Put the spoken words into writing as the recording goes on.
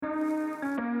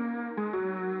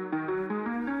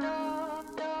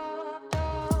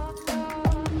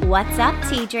What's up,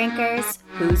 tea drinkers?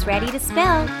 Who's ready to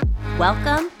spill?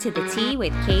 Welcome to the Tea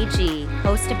with KG,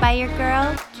 hosted by your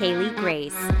girl, Kaylee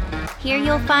Grace. Here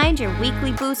you'll find your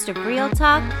weekly boost of real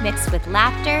talk mixed with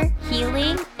laughter,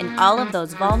 healing, and all of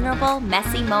those vulnerable,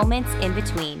 messy moments in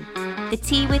between. The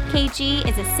Tea with KG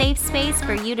is a safe space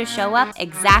for you to show up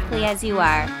exactly as you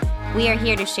are. We are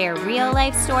here to share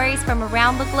real-life stories from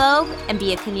around the globe and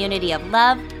be a community of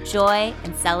love, joy,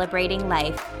 and celebrating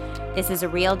life. This is a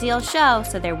real deal show,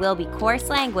 so there will be coarse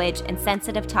language and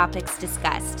sensitive topics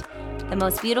discussed. The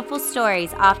most beautiful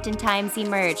stories oftentimes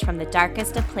emerge from the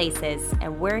darkest of places,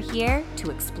 and we're here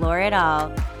to explore it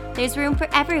all. There's room for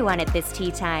everyone at this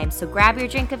tea time, so grab your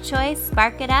drink of choice,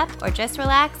 spark it up, or just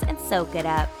relax and soak it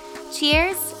up.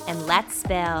 Cheers, and let's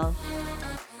spill.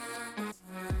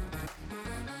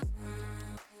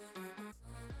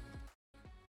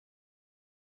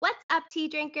 What's up, tea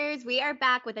drinkers? We are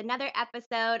back with another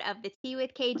episode of the Tea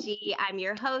with KG. I'm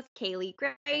your host, Kaylee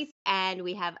Grace, and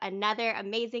we have another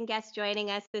amazing guest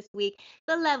joining us this week,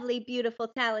 the lovely, beautiful,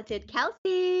 talented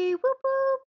Kelsey. Whoop,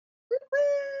 whoop. Whoop,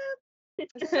 whoop.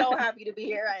 I'm so happy to be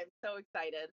here. I'm so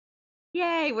excited.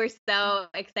 Yay, we're so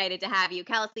excited to have you.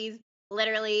 Kelsey's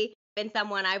literally been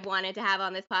someone I've wanted to have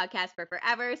on this podcast for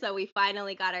forever, so we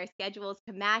finally got our schedules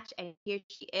to match, and here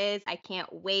she is. I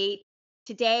can't wait.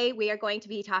 Today, we are going to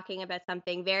be talking about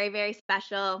something very, very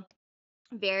special,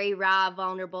 very raw,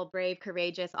 vulnerable, brave,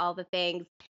 courageous, all the things.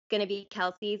 It's going to be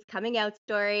Kelsey's coming out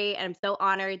story. And I'm so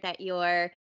honored that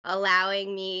you're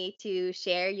allowing me to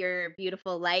share your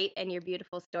beautiful light and your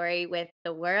beautiful story with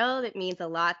the world. It means a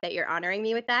lot that you're honoring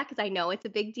me with that because I know it's a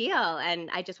big deal. And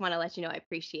I just want to let you know I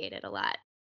appreciate it a lot.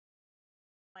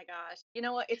 Oh my gosh. You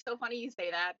know what? It's so funny you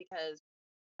say that because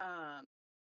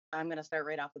I'm going to start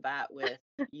right off the bat with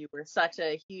you were such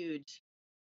a huge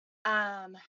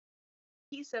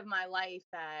piece of my life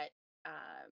that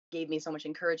gave me so much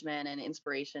encouragement and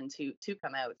inspiration to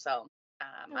come out. So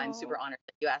I'm super honored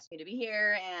that you asked me to be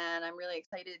here, and I'm really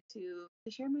excited to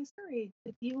share my story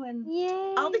with you and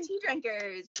all the tea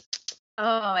drinkers.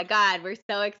 Oh my God, we're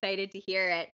so excited to hear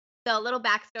it. So a little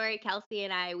backstory, Kelsey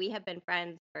and I, we have been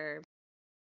friends for,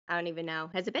 I don't even know.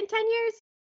 Has it been 10 years?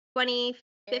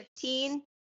 2015?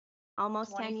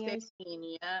 Almost 10 years?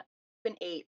 2015, yeah. It's been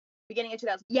 8. Beginning of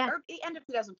 2000, or the end of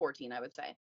 2014, I would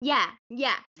say. Yeah.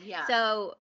 Yeah.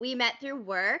 So we met through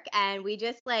work and we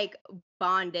just like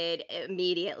bonded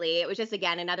immediately. It was just,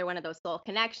 again, another one of those soul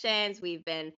connections. We've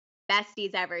been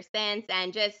besties ever since,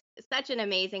 and just such an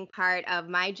amazing part of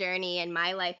my journey and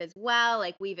my life as well.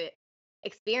 Like, we've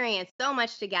experienced so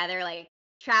much together, like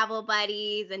travel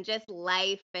buddies and just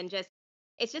life, and just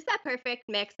it's just that perfect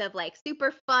mix of like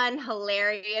super fun,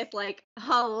 hilarious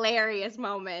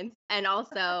moments, and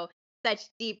also such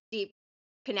deep, deep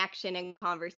connection and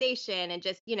conversation, and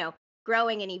just,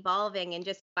 growing and evolving and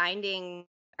just finding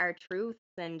our truths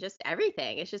and just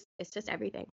everything. It's just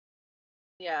everything.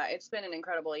 Yeah, it's been an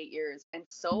incredible 8 years. And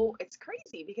so it's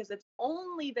crazy because it's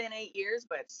only been 8 years,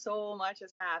 but so much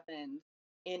has happened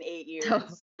in 8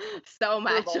 years. So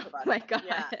much. For both of us. Oh my God.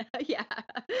 Yeah.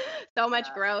 So much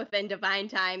Yeah. growth and divine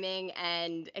timing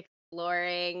and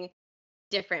exploring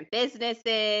different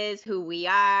businesses, who we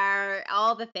are,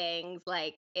 all the things.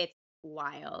 Like, it's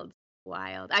wild.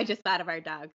 Wild. I just thought of our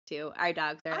dogs too. Our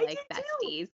dogs are I like did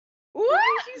besties. too.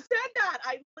 What? You said that.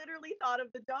 I literally thought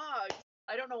of the dogs.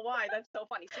 I don't know why. That's so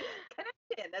funny. See,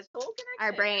 connection. That's soul connection.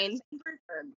 Our brains.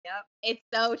 Yep. It's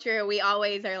so true. We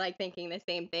always are like thinking the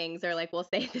same things, or like we'll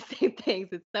say the same things.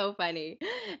 It's so funny.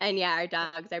 And yeah, our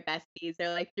dogs are besties.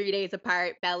 They're like 3 days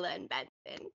apart, Bella and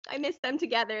Benson. I miss them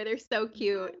together. They're so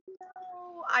cute.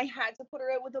 No, I had to put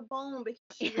her out with a bone because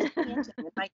she was panting in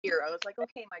my ear. I was like,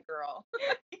 okay, my girl,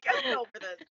 you gotta go for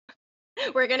this.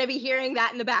 We're gonna be hearing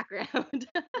that in the background.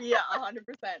 Yeah, 100%,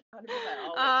 100%.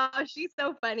 Oh, she's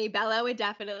so funny. Bella would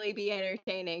definitely be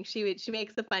entertaining. She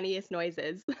makes the funniest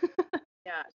noises.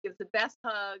 Yeah, she gives the best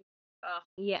hug.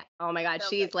 Yeah. Oh my God, So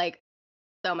she's good. like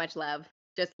so much love.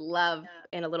 Just love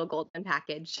in a little golden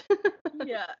package.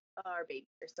 Yeah, our babies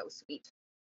are so sweet.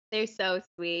 They're so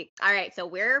sweet. All right, so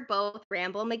we're both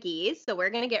Ramble McGee's, so we're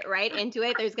gonna get right into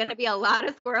it. There's gonna be a lot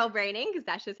of squirrel braining because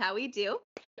that's just how we do.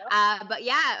 Yep. But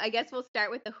yeah, I guess we'll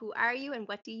start with the who are you and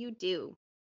what do you do?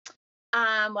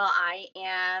 Well, I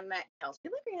am Kelsey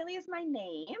LeGresley is my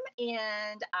name,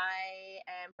 and I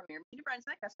am from Miramichi, New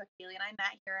Brunswick. That's how Keely and I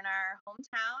met here in our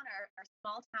hometown, our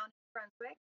small town in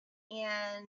Brunswick.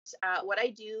 And what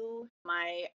I do,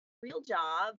 my real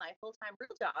job, my full-time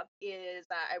real job, is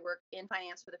I work in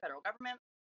finance for the federal government.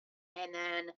 And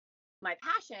then my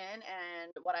passion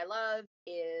and what I love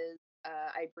is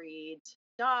I breed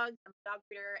dogs. I'm a dog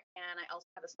breeder, and I also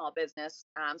have a small business.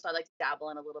 So I like to dabble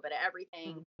in a little bit of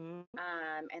everything. Mm-hmm.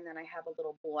 And then I have a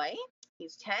little boy.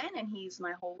 He's 10, and he's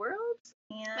my whole world.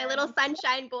 And My little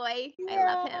sunshine boy. yeah.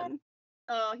 I love him.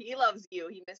 Oh, he loves you.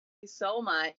 He misses you so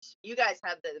much. You guys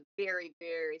have the very,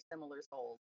 very similar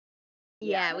souls.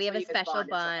 Yeah, we have a special bond.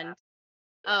 bond.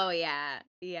 Oh, yeah.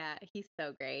 Yeah, he's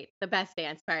so great. The best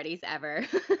dance parties ever.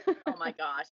 Oh my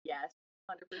gosh, yes,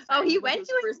 100%. Oh, he went went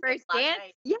to his first last dance?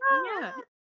 night. Yeah. Yeah,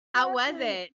 How last was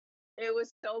night. it? It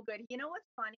was so good. You know what's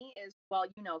funny is, well,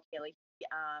 Kaylee, he's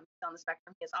on the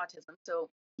spectrum. He has autism, so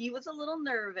he was a little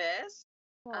nervous,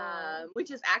 Aw.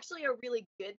 which is actually a really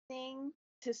good thing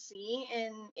to see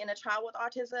in a child with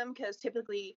autism, because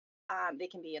typically they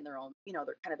can be in their own, they're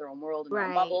kind of their own world and their own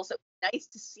Right. bubble. So it's nice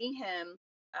to see him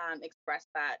express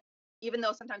that, even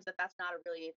though sometimes that's not a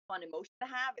really fun emotion to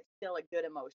have. It's still a good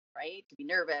emotion, right? To be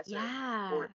nervous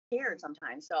Yeah. or scared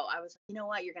sometimes. So I was like, you know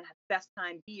what? You're going to have the best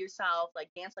time. Be yourself. Like,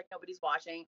 dance like nobody's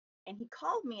watching. And he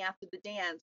called me after the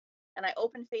dance, and I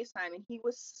opened FaceTime, and he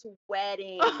was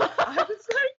sweating. I was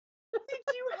like, did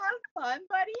you have fun,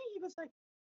 buddy? He was like,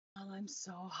 oh, I'm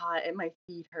so hot and my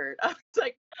feet hurt. I was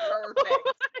like,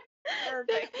 perfect.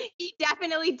 Perfect. He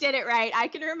definitely did it right. I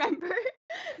can remember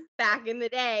back in the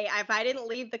day, if I didn't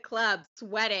leave the club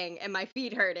sweating and my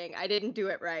feet hurting, I didn't do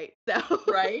it right. So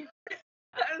Right?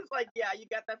 I was like, yeah, you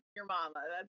got that from your mama.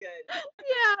 That's good.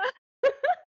 yeah.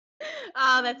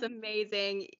 Oh, that's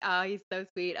amazing. Oh, he's so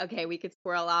sweet. Okay, we could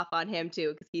swirl off on him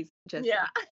too because he's just Yeah.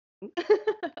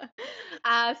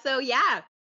 so yeah,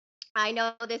 I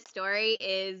know this story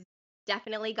is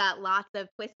definitely got lots of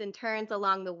twists and turns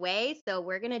along the way, so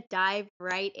we're gonna dive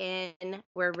right in.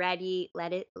 We're ready.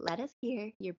 Let us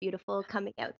hear your beautiful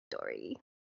coming out story.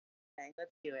 Okay,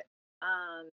 let's do it.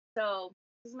 So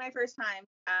this is my first time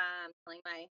telling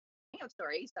my hangout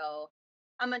story. So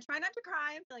I'm gonna try not to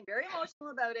cry. I'm feeling very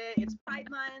emotional about it. It's Pride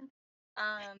Month.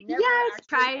 Never Yes, actually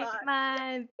Pride thought.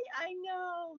 Month. I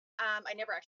know. I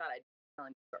never actually thought I'd be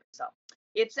telling the story. So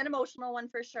it's an emotional one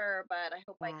for sure, but I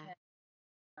hope I Yeah.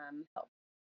 can help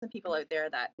some people out there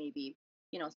that maybe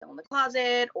still in the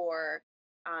closet, or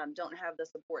don't have the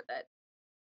support that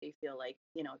they feel like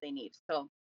they need. So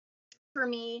for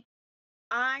me,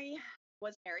 I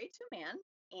was married to a man,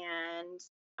 and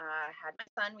had my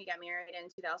son. We got married in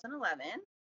 2011.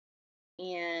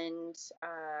 And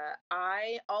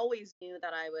I always knew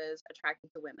that I was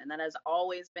attracted to women. That has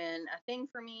always been a thing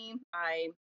for me.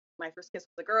 My first kiss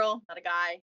was a girl, not a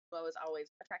guy. So I was always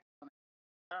attracted to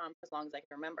women, as long as I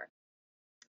can remember.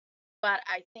 But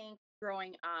I think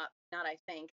growing up, not I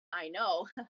think, I know,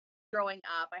 growing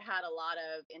up, I had a lot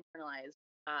of internalized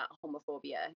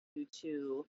homophobia due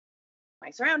to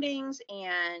my surroundings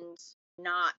and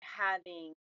not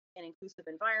having an inclusive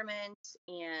environment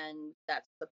and that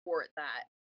support that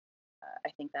I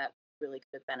think that really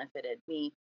could have benefited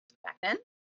me back then.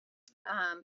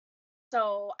 Um,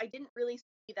 so I didn't really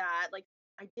see that. Like,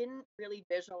 I didn't really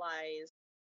visualize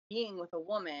being with a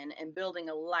woman and building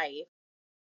a life,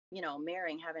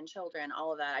 marrying, having children,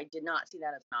 all of that. I did not see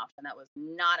that as an option. That was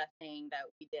not a thing that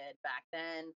we did back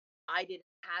then. I didn't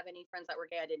have any friends that were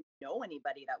gay. I didn't know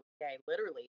anybody that was gay,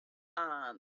 literally,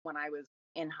 when I was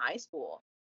in high school.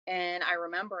 And I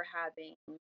remember having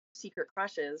secret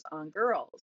crushes on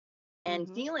girls and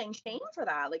Mhm. feeling shame for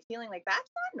that, like feeling like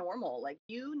that's not normal. Like,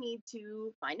 you need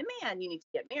to find a man, you need to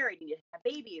get married, you need to have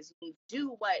babies, you need to do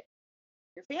what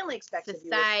your family expects of you,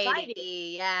 what society.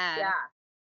 Society, yeah. Yeah,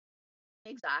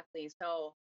 exactly.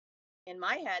 So in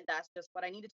my head, that's just what I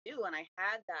needed to do. And I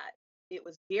had that. It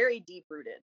was very deep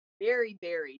rooted, very,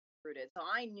 very deep rooted. So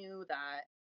I knew that,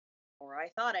 or I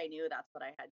thought I knew that's what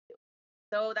I had to do.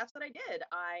 So that's what I did.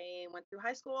 I went through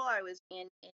high school. I was in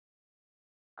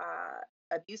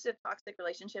abusive, toxic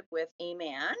relationship with a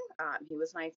man. He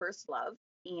was my first love.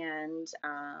 And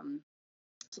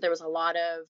so there was a lot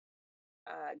of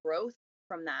growth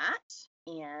from that.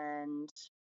 And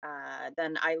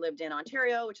then I lived in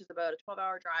Ontario, which is about a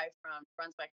 12-hour drive from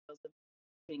Brunswick. Those of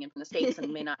tuning in from the States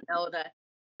and may not know the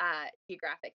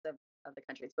geographics of the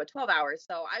country. It's about 12 hours.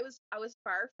 So I was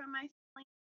far from my family,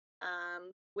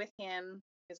 with him.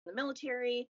 He was in the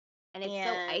military. And it's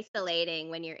so isolating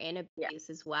when you're in Yeah. abuse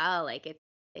as well. Like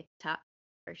it's tough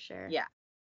for sure. Yeah,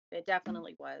 it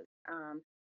definitely was. And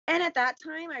at that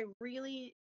time,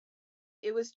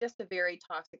 it was just a very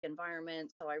toxic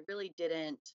environment. So I really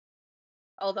didn't,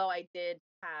 although I did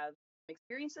have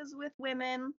experiences with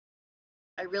women,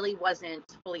 I really wasn't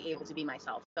fully able to be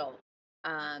myself. So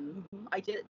I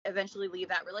did eventually leave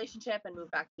that relationship and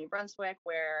move back to New Brunswick,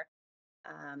 where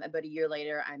about a year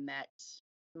later, I met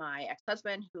my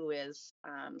ex-husband, who is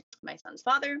my son's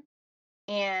father.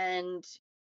 And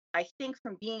I think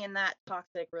from being in that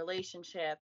toxic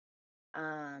relationship,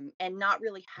 and not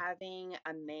really having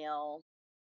a male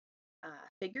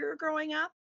figure growing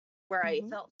up where I Mhm.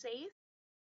 felt safe,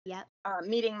 Yep.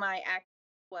 meeting my ex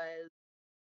was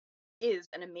is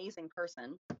an amazing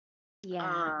person, Yeah.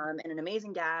 and an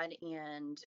amazing dad,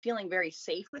 and feeling very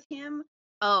safe with him.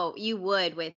 Oh, you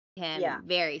would with Yeah, him,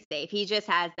 very safe. He just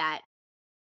has that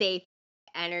safe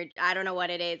energy. I don't know what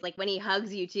it is. Like when he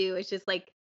hugs you too, it's just like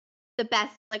the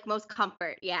best, like most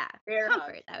comfort. Yeah. bear hug.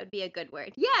 Comfort. That would be a good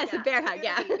word. Yes, a Yeah, bear hug.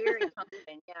 Yeah. very, very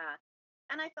comforting. Yeah.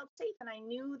 And I felt safe, and I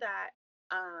knew that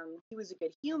he was a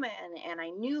good human, and I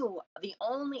knew the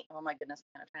only, oh my goodness,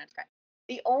 I'm kind of trying to describe.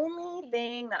 The only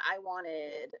thing that I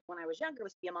wanted when I was younger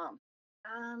was to be a mom.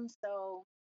 So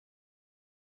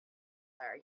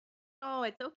sorry. Oh,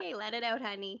 it's okay. Let it out,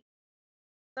 honey.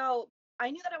 So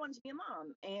I knew that I wanted to be a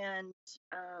mom, and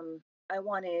I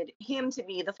wanted him to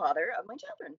be the father of my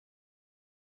children.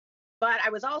 But I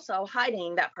was also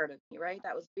hiding that part of me, right?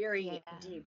 That was very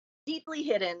Yeah. deeply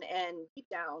hidden and deep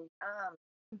down.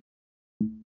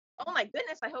 Oh my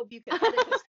goodness, I hope you can edit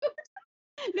this.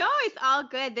 No, it's all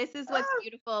good. This is what's Ah,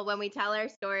 beautiful when we tell our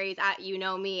stories. You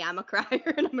know me, I'm a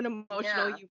crier and I'm an emotional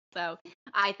yeah, you. So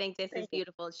I think this is thank you.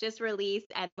 beautiful. It's just release.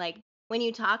 And like when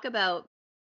you talk about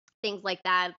things like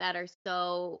that that are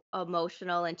so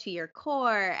emotional and to your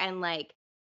core and like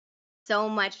so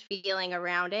much feeling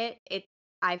around it,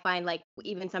 I find like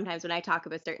even sometimes when I talk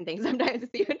about certain things, sometimes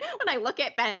it's even when I look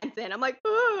at Benson, I'm like,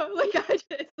 oh, like I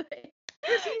just like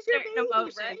Because he's your certain baby,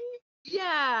 emotions. right?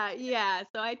 Yeah, yeah.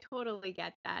 So I totally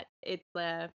get that. It's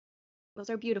those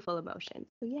are beautiful emotions.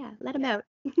 So yeah, let them Yeah, out.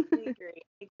 I agree.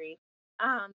 I agree.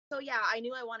 So yeah, I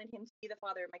knew I wanted him to be the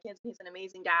father of my kids. He's an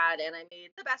amazing dad, and I made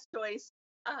the best choice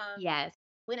Yes.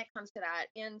 when it comes to that.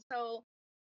 And so,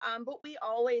 but we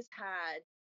always had.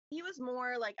 He was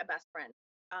more like a best friend.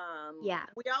 Yeah.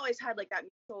 We always had like that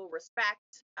mutual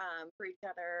respect for each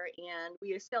other, and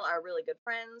we still are really good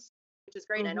friends, which is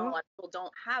great. I know a Mhm. lot of people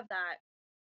don't have that.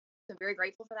 So I'm very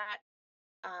grateful for that.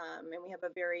 And we have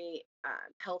a very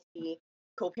healthy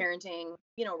co-parenting,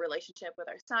 relationship with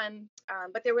our son.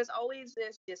 But there was always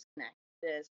this disconnect.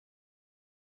 This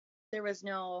There was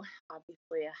no,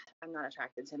 obviously, I'm not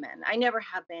attracted to men. I never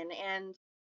have been, and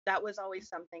that was always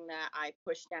something that I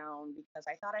pushed down because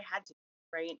I thought I had to,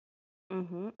 right?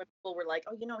 Mhm. But people were like,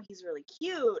 "Oh, he's really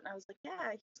cute," and I was like,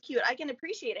 "Yeah, he's cute. I can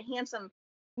appreciate a handsome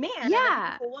man and a Yeah.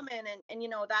 beautiful woman," and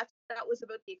that was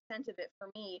about the extent of it for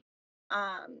me.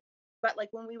 Um, but like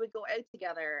when we would go out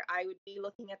together, I would be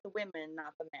looking at the women,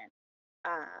 not the men.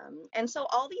 And so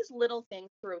all these little things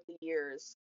throughout the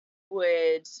years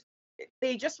would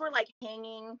they just were like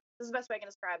hanging. This is the best way I can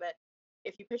describe it.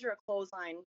 If you picture a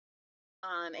clothesline,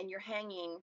 and you're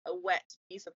hanging a wet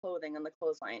piece of clothing on the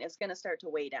clothesline, it's going to start to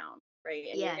weigh down, right?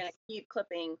 And you're going Yes. to keep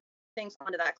clipping things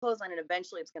onto that clothesline, and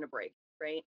eventually it's going to break,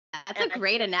 right? That's And a I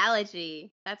great feel,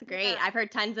 analogy. That's yeah, great. I've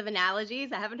heard tons of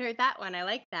analogies. I haven't heard that one. I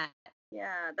like that.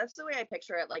 yeah, that's the way I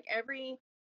picture it. Like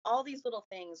all these little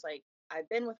things, like I've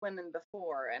been with women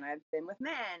before, and I've been with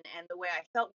men, and the way I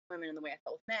felt with women and the way I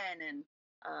felt with men,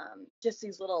 and just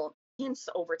these little hints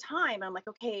over time. I'm like,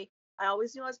 okay, I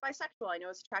always knew I was bisexual. I knew I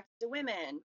was attracted to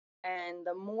women. And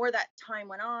the more that time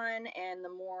went on, and the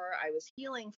more I was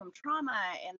healing from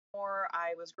trauma, and the more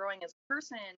I was growing as a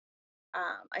person,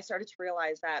 I started to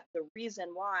realize that the reason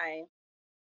why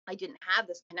I didn't have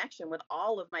this connection with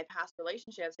all of my past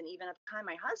relationships, and even at the time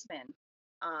my husband,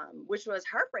 which was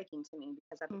heartbreaking to me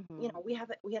because Mhm. we had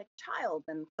a child,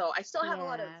 and so I still have a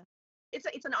lot of. Yeah.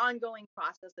 It's an ongoing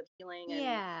process of healing, and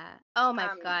Yeah. Oh my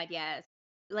um, God, yes.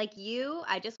 Like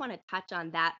I just want to touch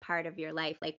on that part of your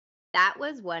life. Like that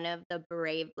was one of the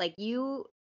brave, like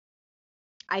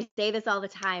I say this all the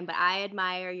time, but I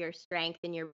admire your strength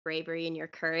and your bravery and your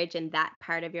courage in that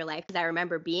part of your life because I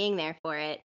remember being there for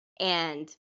it. And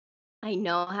I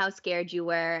know how scared you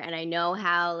were. And I know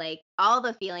how, like, all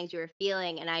the feelings you were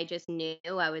feeling. And I just knew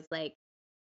I was like,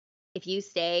 if you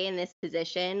stay in this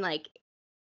position, like,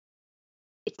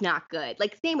 it's not good.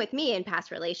 Like, same with me in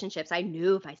past relationships. I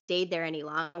knew if I stayed there any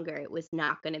longer, it was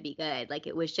not going to be good. Like,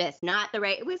 it was just not the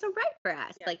right, it wasn't right for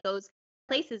us. yeah, Like, those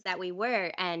places that we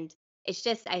were. And it's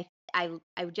just, I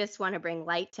just want to bring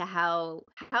light to how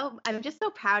I'm just so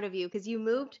proud of you because you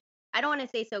moved. I don't want to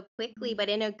say so quickly, but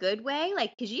in a good way,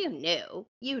 like, because you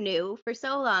knew for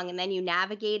so long and then you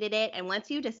navigated it. And once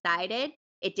you decided,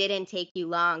 it didn't take you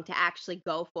long to actually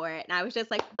go for it. And I was just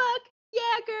like, fuck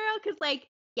yeah, girl. Cause like,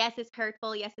 yes, it's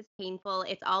hurtful. Yes, it's painful.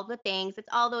 It's all the things. It's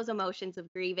all those emotions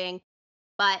of grieving,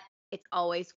 but it's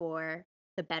always for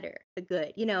the better, the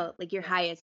good, like your yeah,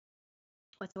 highest,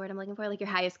 what's the word I'm looking for? Like your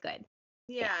highest good.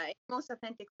 Yeah. yeah, it's most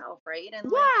authentic self, right?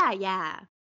 And like Yeah. Yeah.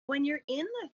 when you're in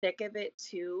the thick of it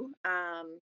too,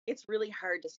 it's really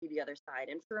hard to see the other side.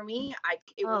 And for me,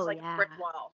 it was Oh, like a brick yeah.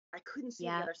 wall. I couldn't see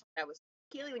the Yep. other side. I was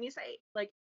Kaylee, when you say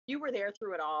like you were there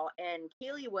through it all, and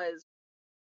Kaylee was,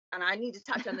 and I need to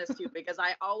touch on this too because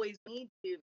I always need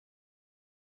to,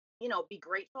 be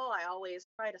grateful. I always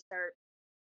try to start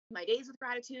my days with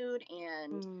gratitude,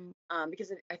 and Mm,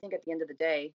 because I think at the end of the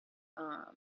day,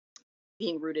 um,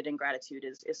 being rooted in gratitude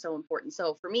is so important.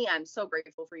 So for me, I'm so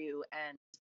grateful for you, and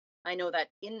I know that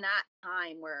in that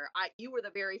time where you were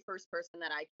the very first person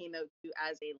that I came out to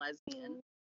as a lesbian.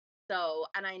 So,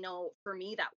 and I know for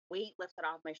me that weight lifted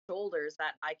off my shoulders,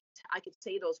 that I could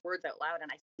say those words out loud,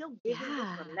 and I still vividly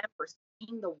yeah. remember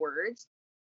saying the words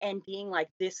and being like,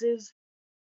 this is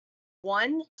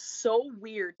one, so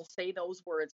weird to say those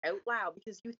words out loud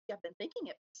because you have been thinking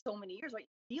it for so many years, right?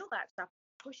 You feel that stuff,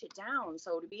 push it down.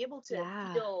 So to be able to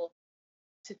Yeah.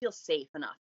 feel safe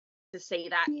enough to say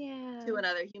that to Yeah.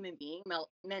 another human being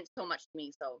meant so much to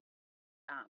me. So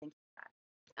thank you for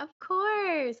that. Of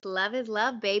course. Love is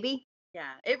love, baby.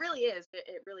 Yeah, it really is.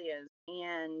 It really is.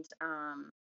 And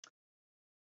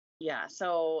yeah,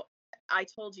 so I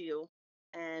told you,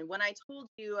 and when I told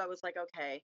you, I was like,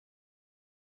 okay,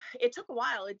 it took a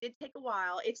while. It did take a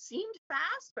while. It seemed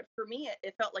fast, but for me,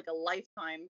 it felt like a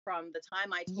lifetime from the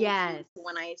time I told you Yes. to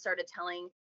when I started telling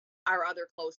our other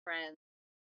close friends,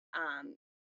 um,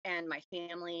 and my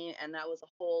family, and that was a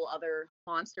whole other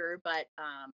monster. But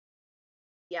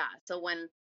yeah, so when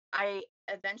I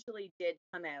eventually did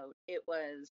come out, it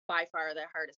was by far the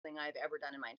hardest thing I've ever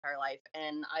done in my entire life,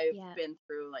 and I've Yeah. been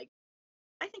through like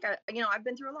I think I've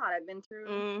been through a lot. I've been through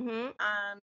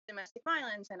Mm-hmm. domestic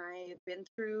violence, and I've been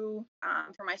through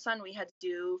for my son we had to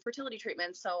do fertility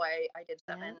treatments, so I did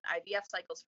Yeah. 7 IVF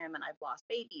cycles for him, and I've lost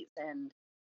babies, and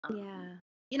Yeah.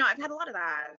 I've had a lot of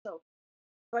that. So,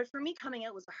 but for me, coming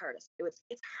out was the hardest.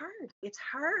 It's hard. It's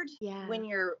hard Yeah. when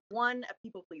you're a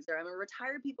people pleaser. I'm a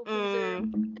retired people pleaser,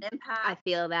 Mm, an empath. I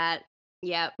feel that.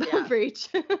 Yep. Yeah. Preach.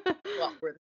 Well,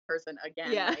 we're the person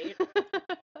again, Yeah. right?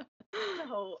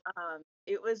 So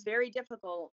it was very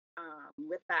difficult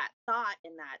with that thought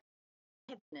and that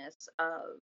heaviness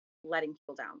of letting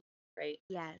people down, right?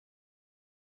 Yes.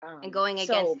 And going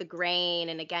against So the grain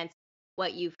and against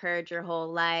what you've heard your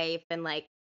whole life and like,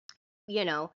 you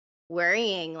know,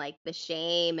 worrying like the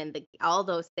shame and all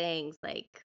those things like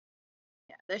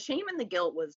yeah, the shame and the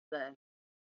guilt was the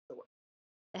worst.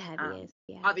 the Um, heaviest.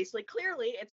 Yeah. Obviously,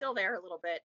 clearly, it's still there a little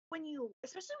bit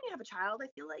especially when you have a child. I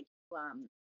feel like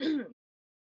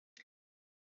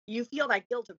you feel that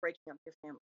guilt of breaking up your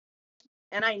family.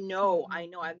 And I Mhm. know,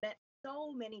 I've met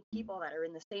so many people that are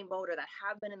in the same boat or that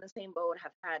have been in the same boat,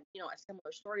 have had, a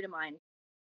similar story to mine.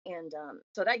 And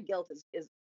so that guilt is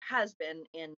has been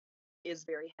and is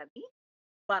very heavy.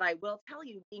 But I will tell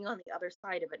you, being on the other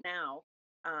side of it now,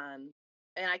 um,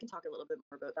 and I can talk a little bit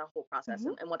more about that whole process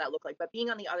Mhm. and what that looked like. But being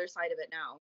on the other side of it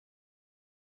now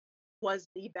was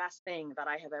the best thing that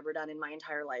I have ever done in my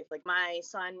entire life. Like my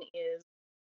son is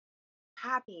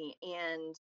happy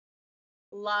and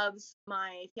loves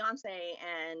my fiance,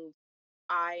 and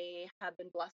I have been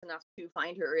blessed enough to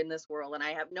find her in this world, and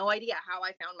I have no idea how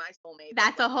I found my soulmate. But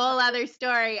That's a whole other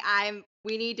story.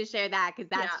 We need to share that because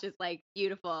yeah. that's just like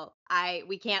beautiful.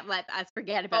 We can't let us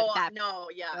forget about Oh that no,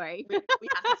 yeah. story. We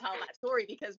have to tell that story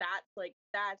because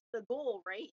that's the goal,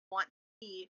 right? You want to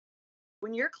be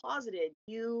when you're closeted,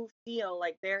 you feel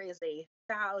like there is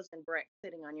 1,000 bricks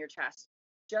sitting on your chest.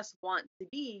 Just want to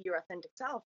be your authentic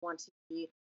self, want to be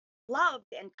loved,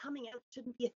 and coming out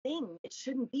shouldn't be a thing. It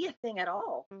shouldn't be a thing at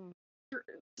all. Mm,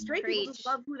 Straight people just preach.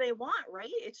 love who they want, right?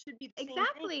 It should be the same thing.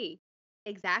 Exactly.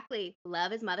 Exactly.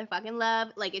 Love is motherfucking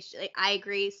love. Like I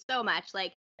agree so much.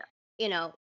 Like, Yeah. you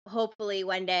know, hopefully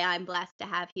one day I'm blessed to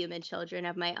have human children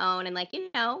of my own and like,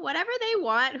 whatever they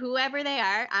want, whoever they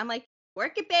are, I'm like,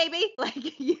 work it, baby.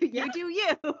 Like Yeah, you do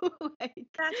you. Like,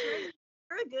 that's right.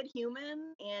 You're a good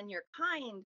human and you're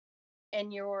kind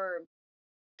and you're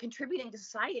contributing to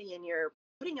society and you're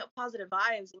putting out positive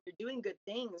vibes and you're doing good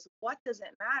things. What does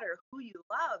it matter who you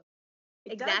love?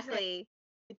 It doesn't. exactly.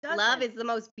 It Love doesn't. is the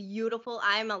most beautiful.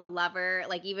 I'm a lover.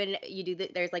 Like even you do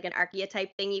there's like an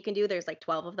archetype thing you can do. There's like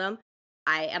 12 of them.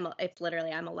 It's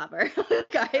literally I'm a lover.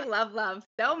 I love love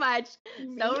so much.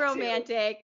 Me So too.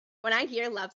 romantic. When I hear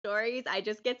love stories, I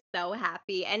just get so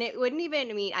happy. And it wouldn't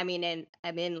even mean and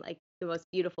I'm in like the most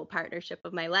beautiful partnership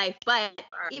of my life. But You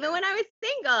are, even when I was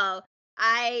single,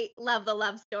 I love the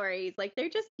love stories. Like they're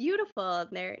just beautiful and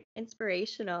they're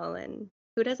inspirational and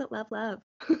who doesn't love love?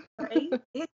 right?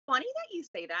 It's funny that you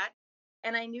say that.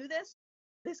 And I knew this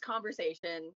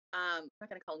conversation. I'm not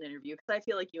gonna call it an interview because I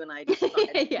feel like you and I just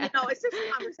vibe. Yeah. It's just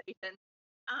a conversation.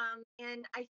 And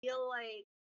I feel like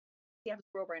see, I have a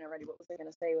squirrel brain already. What was I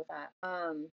gonna say with that?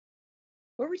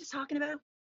 What were we just talking about?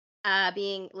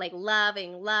 Being like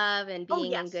loving love and Oh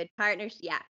being in yes, good partners.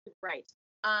 Yeah. right.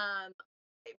 Um,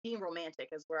 being romantic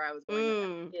is where I was going with that.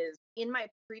 Mm. Is in my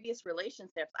previous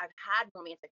relationships, I've had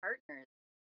romantic partners,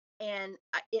 and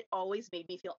it always made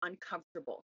me feel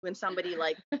uncomfortable when somebody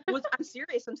like was. I'm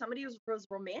serious. When somebody was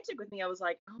romantic with me, I was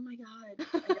like, oh my god,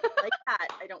 I don't like that.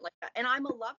 I don't like that. And I'm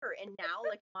a lover, and now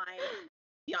like my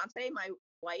fiance, my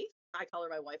wife, I call her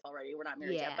my wife already. We're not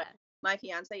married yet, but Yeah. my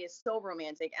fiance is so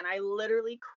romantic, and I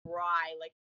literally cry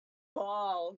like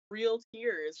ball real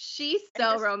tears She's and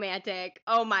so just romantic.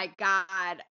 Oh my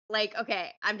God. Like,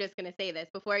 okay, I'm just going to say this.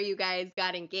 Before you guys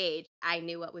got engaged, I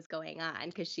knew what was going on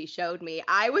because she showed me.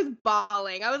 I was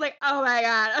bawling. I was like, oh my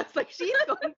God. I was like, she's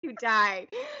going to die.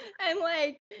 And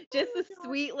like, oh just my the god.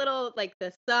 sweet little, like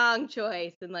the song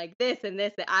choice and like this and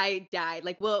this. I died.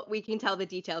 Like, well, we can tell the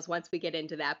details once we get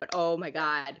into that. But oh my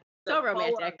Yeah, God. the So poem.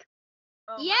 romantic.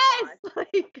 Oh my Yes. gosh.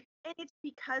 Like, And it's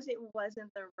because it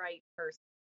wasn't the right person,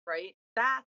 right?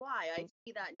 That's why I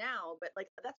see that now. But like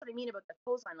that's what I mean about the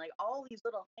coastline, like all these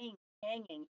little things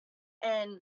hanging.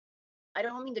 And I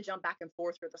don't mean to jump back and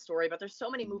forth with the story, but there's so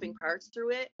many moving parts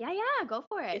through it. yeah, yeah, go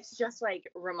for it. It's just like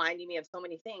reminding me of so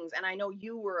many things. And I know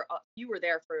you were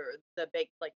there for the big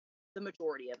like the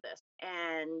majority of this,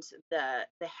 and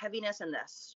the heaviness and the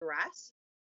stress,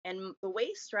 and the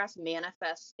way stress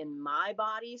manifests in my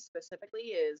body specifically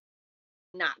is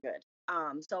not good.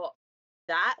 So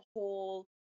that whole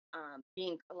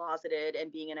being closeted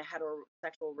and being in a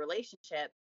heterosexual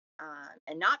relationship,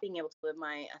 and not being able to live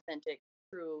my authentic,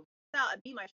 true self,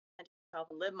 be my authentic self,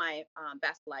 and live my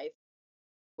best life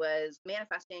was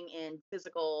manifesting in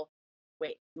physical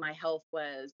ways. My health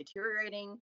was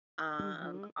deteriorating.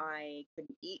 Mm-hmm. I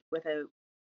couldn't eat without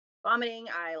vomiting.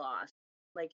 I lost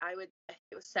I think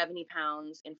it was 70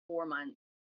 pounds in 4 months.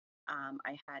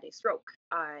 I had a stroke.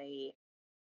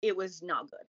 It was not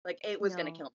good. Like it was gonna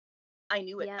No. kill me. I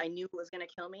knew it. Yep. I knew it was gonna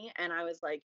kill me, and I was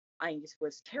like, I just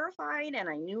was terrified, and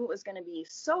I knew it was gonna be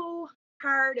so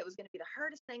hard. It was gonna be the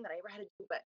hardest thing that I ever had to do.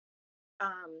 But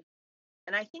um,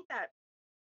 and I think that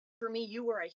for me, you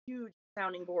were a huge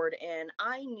sounding board, and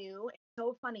I knew it's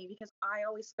so funny because I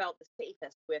always felt the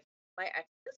safest with my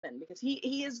ex-husband because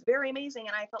he is very amazing,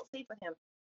 and I felt safe with him.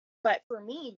 But for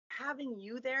me, having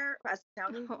you there as a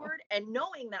sounding Oh, board and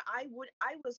knowing that I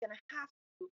was gonna have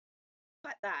to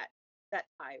cut that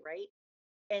tie, right?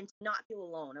 And to not feel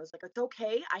alone. I was like, it's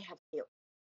okay. I have Kayla.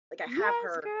 Like I have yes,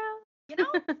 her, you know?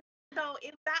 girl. So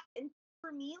if that and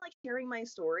for me, like sharing my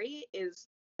story is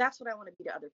that's what I want to be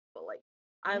to other people. Like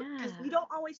I because Yeah. you don't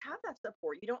always have that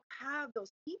support. You don't have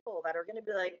those people that are gonna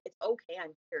be like, it's okay,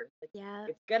 I'm here. Like Yeah.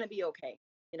 it's gonna be okay.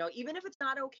 Even if it's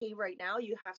not okay right now,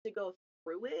 you have to go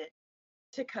through it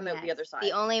to come out the Yes. other The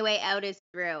side. only way out is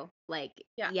through. Like,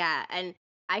 Yeah. yeah. And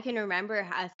I can remember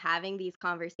us having these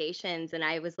conversations, and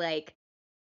I was like,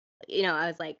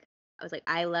 I was like,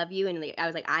 I love you. And like, I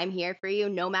was like, I'm here for you.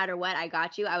 No matter what, I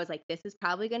got you. I was like, this is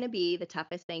probably going to be the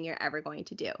toughest thing you're ever going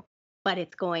to do, but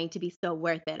it's going to be so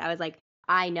worth it. I was like,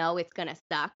 I know it's going to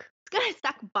suck. It's going to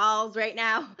suck balls right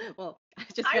now. Well, I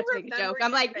was just I about to make a remember joke.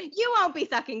 I'm you like, saying, you won't be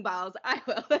sucking balls. I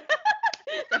will.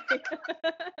 Sorry.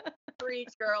 preach,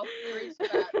 girl, preach to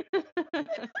that.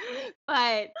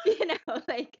 But,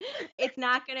 like it's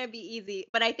not going to be easy.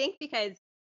 But I think because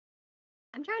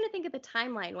I'm trying to think of the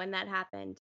timeline when that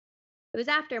happened. It was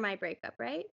after my breakup,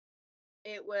 right?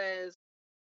 It was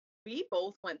we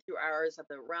both went through ours at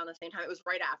the around the same time. It was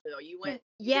right after though. Yeah. You did yours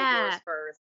Yeah.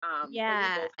 first. But we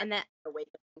Yeah. both had And that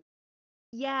awakened.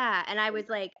 yeah, and I was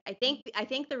like, I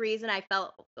think the reason I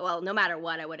felt well, no matter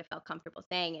what, I would have felt comfortable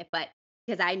saying it, but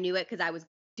because I knew it because I was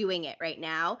doing it right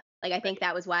now. Like I think Right.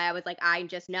 that was why I was like, I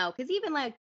just know. Because even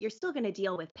like you're still gonna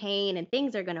deal with pain and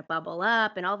things are gonna bubble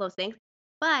up and all those things.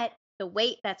 But the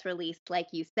weight that's released, like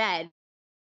you said,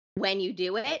 when you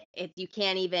do it, you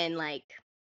can't even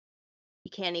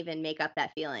make up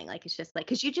that feeling. Like it's just like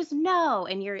because you just know,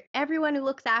 and you're everyone who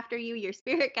looks after you, your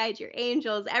spirit guides, your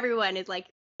angels, everyone is like,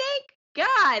 thank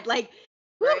God. Like,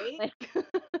 whew, Right. like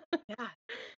Yeah.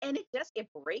 And it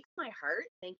breaks my heart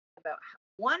thinking about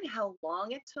how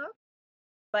long it took.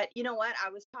 But you know what? I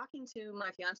was talking to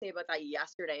my fiance about that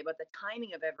yesterday, about the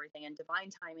timing of everything and divine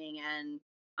timing and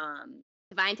um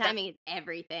divine that timing is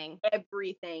everything.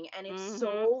 everything. And it's Hmm.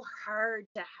 so hard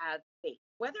to have faith.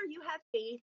 Whether you have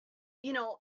faith, you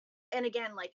know, and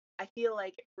again, like I feel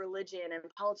like religion and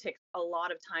politics a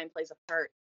lot of time plays a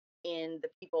part in the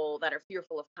people that are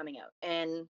fearful of coming out.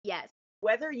 And Yes.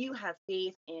 whether you have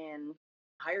faith in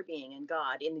higher being, in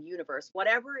God, in the universe,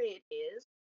 whatever it is,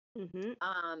 Hmm.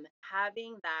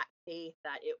 having that faith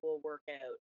that it will work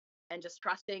out and just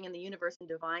trusting in the universe and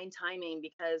divine timing,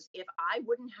 because if I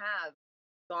wouldn't have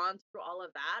gone through all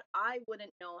of that, I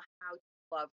wouldn't know how to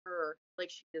love her like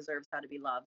she deserves how to be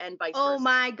loved, and vice Oh versa.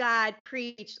 my God,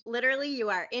 preach. Literally, you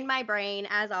are in my brain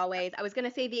as always. I was going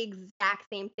to say the exact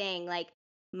same thing. Like,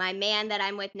 my man that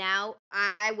I'm with now,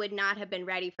 I would not have been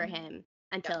ready for him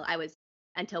Yeah.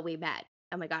 until we met.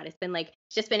 Oh my God, it's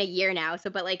just been a year now. So,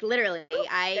 but like literally,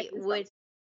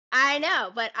 I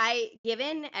know, but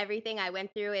given everything I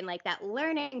went through and like that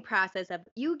learning process of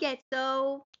you get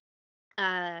so,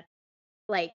 uh,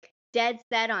 like dead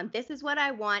set on this is what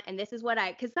I want and this is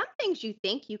because some things you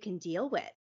think you can deal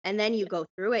with, and then you Yeah. go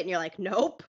through it and you're like,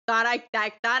 nope, I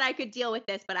thought I could deal with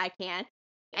this, but I can't.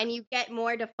 Yeah. And you get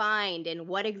more defined in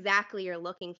what exactly you're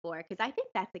looking for, because I think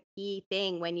that's a key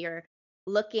thing when you're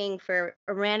looking for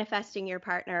or manifesting your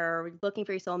partner or looking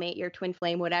for your soulmate, your twin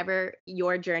flame, whatever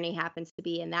your journey happens to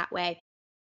be in that way.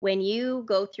 When you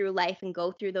go through life and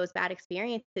go through those bad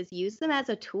experiences, use them as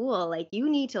a tool. Like, you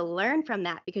need to learn from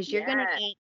that, because you're going to Yeah.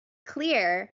 get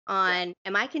clear Yeah. on,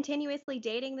 am I continuously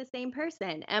dating the same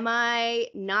person? Am I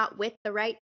not with the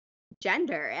right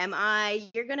gender?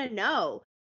 You're going to know.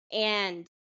 And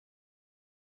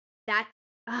that,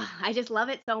 I just love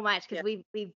it so much, because Yeah.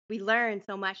 we learn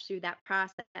so much through that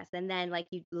process. And then, like,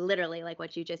 you literally, like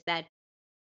what you just said,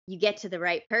 you get to the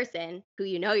right person who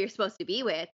you know you're supposed to be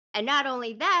with. And not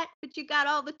only that, but you got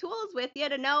all the tools with you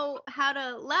to know how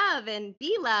to love and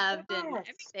be loved and Yes.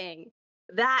 everything.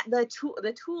 That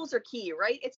the tools are key,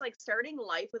 right? It's like starting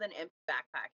life with an empty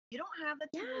backpack. If you don't have the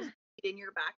tools Yeah. in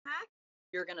your backpack,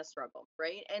 you're gonna struggle,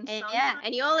 right? And And yeah, sometimes,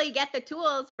 and you only get the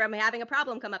tools from having a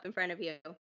problem come up in front of you.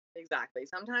 exactly.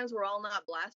 Sometimes we're all not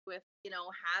blessed with,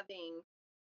 having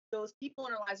those people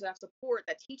in our lives that have support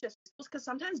that teach us tools, because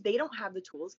sometimes they don't have the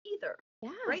tools either, Yeah,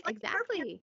 right? Like if our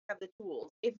parents exactly. have the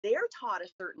tools, if they're taught a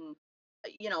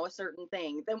certain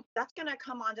thing, then that's gonna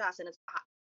come onto us, and it's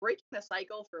breaking the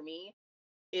cycle for me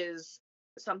is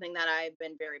something that I've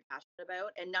been very passionate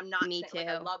about. And I'm not Me saying, like,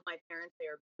 I too. love my parents; they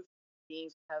are beautiful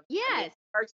beings, have amazing Yes.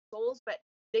 hearts and souls, but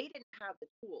they didn't have the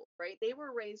tools, right? They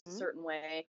were raised a Mhm. certain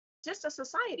way, just a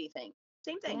society thing,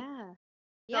 same thing. Yeah. So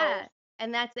Yeah.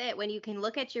 And that's it. When you can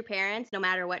look at your parents, no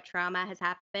matter what trauma has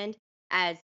happened,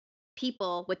 as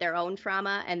people with their own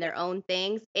trauma and yeah, their own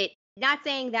things, it not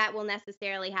saying that will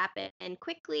necessarily happen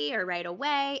quickly or right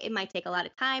away. It might take a lot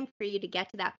of time for you to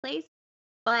get to that place.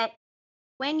 But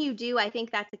when you do, I think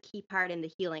that's a key part in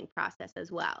the healing process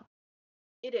as well.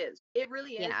 it is. It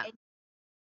really is, Yeah. and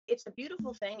it's a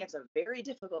beautiful thing. It's a very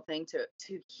difficult thing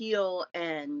to heal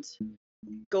and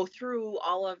go through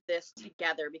all of this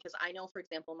together, because I know, for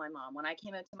example, my mom, when I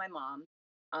came out to my mom,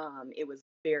 it was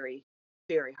very,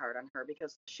 very hard on her,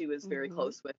 because she was very Hmm.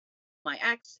 close with my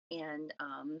ex, and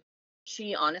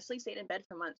she honestly stayed in bed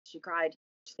for months. She cried,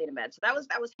 she stayed in bed. So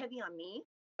that was heavy on me,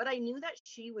 but I knew that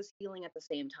she was healing at the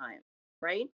same time,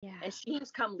 right? And Yeah. she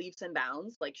has come leaps and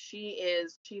bounds. Like, she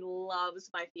loves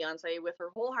my fiance with her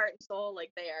whole heart and soul.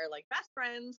 Like, they are like best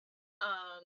friends.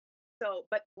 Um, so,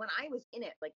 but when I was in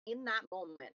it, like in that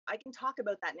moment, I can talk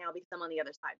about that now because I'm on the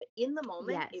other side. But in the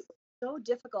moment, it Yes. was so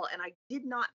difficult, and I did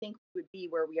not think we would be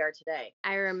where we are today.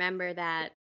 I remember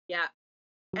that. Yeah.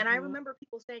 And I Hmm. remember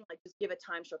people saying, like, just give it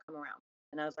time, she'll come around.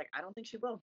 And I was like, I don't think she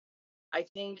will. I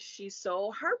think she's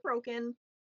so heartbroken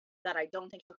that I don't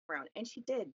think she'll come around. And she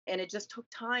did. And it just took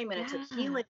time, and it took Yeah.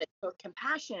 healing, it took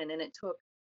compassion, and it took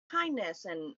kindness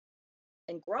and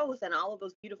growth, and all of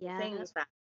those beautiful Yeah. things that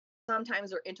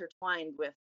sometimes are intertwined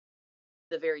with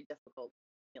the very difficult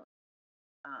feeling.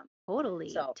 Um, Totally.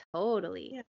 so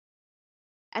Totally. yeah,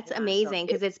 That's yeah. So amazing,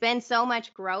 because it's been so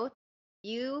much growth.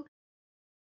 You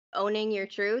owning your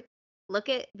truth, look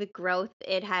at the growth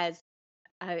it has.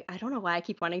 I don't know why I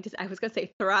keep wanting to. I was gonna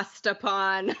say thrust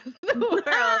upon the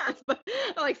world, but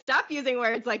I'm like, stop using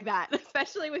words like that,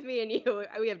 especially with me and you.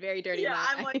 We have very dirty yeah,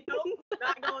 minds. I'm like, nope,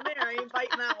 not going there. I ain't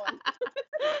biting that one.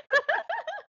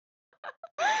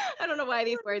 I don't know why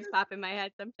these words pop in my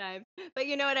head sometimes, but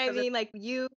you know what I Because mean. Like,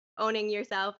 you owning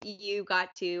yourself, you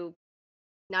got to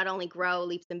not only grow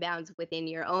leaps and bounds within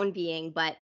your own being,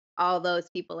 but all those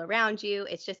people around you.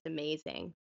 It's just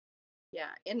amazing. yeah,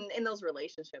 in those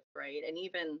relationships, right? And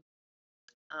even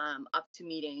up to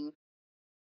meeting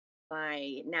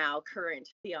my now current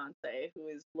fiance, who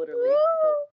is literally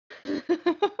the Woo!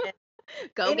 and,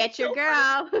 Go and it's get your so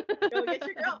funny. girl. Go get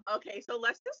your girl. Okay, so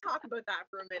let's just talk about that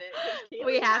for a minute, because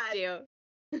We Kaylee have had to.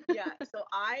 yeah. So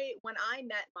when I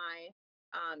met my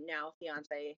now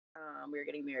fiance, we were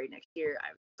getting married next year.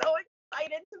 I'm so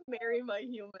excited to marry my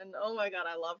human. Oh my god,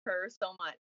 I love her so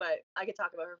much. But I could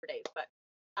talk about her for days. But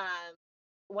um,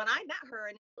 when I met her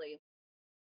initially,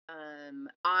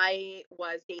 I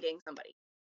was dating somebody,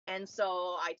 And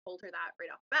so I told her that right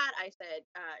off the bat. I said,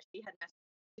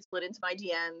 she slid into my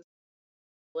DMs,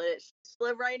 she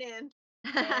slid right in.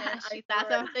 And I She told saw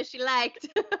her, something she liked.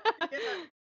 yeah,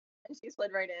 and she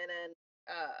slid right in. And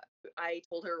I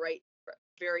told her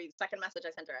very second message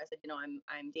I sent her. I said,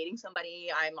 I'm dating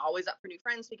somebody. I'm always up for new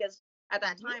friends because at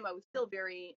that Mhm. time I was still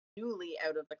very newly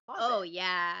out of the Oh, closet.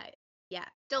 yeah. Yeah.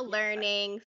 Still Yeah,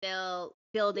 learning, still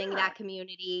building yeah, that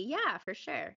community. Yeah, for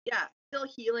sure. yeah. Still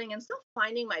healing and still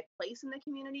finding my place in the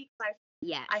community. Because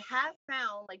Yes. I have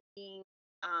found, like, being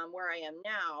where I am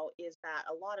now, is that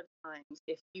a lot of times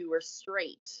if you were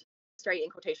straight in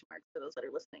quotation marks for those that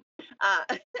are listening, uh,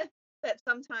 that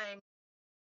sometimes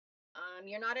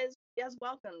you're not as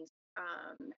welcomed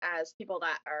as people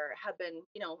that have been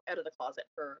out of the closet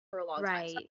for a long time.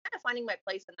 So Right. I'm kind of finding my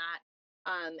place in that,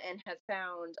 and have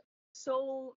found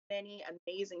so many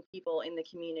amazing people in the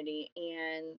community.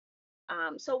 And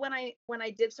so when I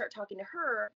did start talking to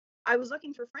her, I was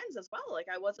looking for friends as well. Like,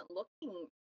 I wasn't looking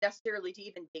necessarily to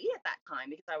even date at that time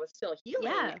because I was still healing.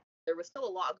 Yeah. There was still a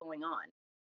lot going on.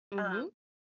 Um, Mhm.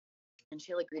 and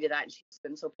she'll agree to that, and she's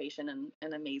been so patient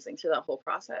and amazing through that whole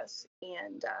process.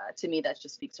 And to me, that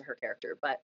just speaks to her character.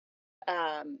 But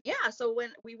yeah, so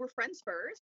when we were friends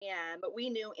first, but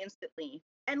we knew instantly.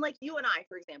 And like you and I,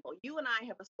 for example, you and I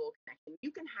have a soul connection.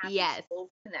 You can have these Yes. soul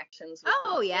connections with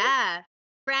Oh, people. yeah.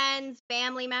 Friends,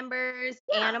 family members,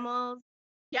 Yeah, animals,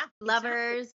 yeah, exactly.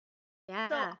 lovers. So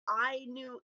Yeah.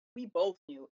 we both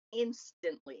knew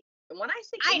instantly. And when I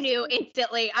say I knew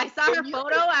instantly, instantly. I like, saw her and you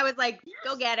photo. could, I was like,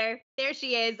 go yes, get her. There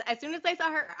she is. As soon as I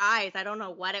saw her eyes, I don't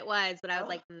know what it was, but I was oh,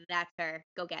 like, that's her.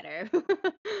 Go get her.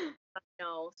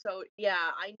 no. So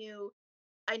yeah, I knew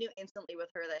instantly with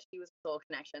her that she was a soul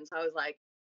connection. So I was like,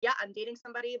 yeah, I'm dating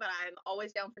somebody, but I'm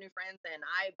always down for new friends, and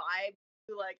I vibe.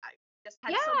 Like, I just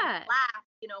had so many Yeah.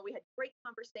 laughs. We had great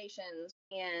conversations,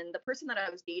 and the person that I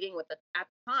was dating with at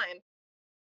the time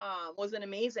was an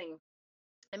amazing,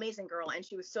 amazing girl, and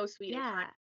she was so sweet and kind.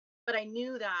 Yeah. But I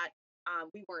knew that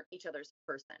we weren't each other's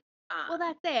person. Well, Um,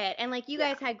 that's it. And like you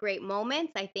yeah, guys had great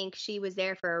moments. I think she was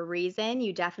there for a reason.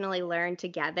 You definitely learned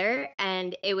together.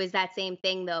 And it was that same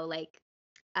thing though, like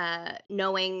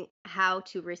knowing how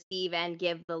to receive and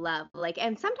give the love. Like,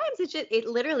 and sometimes it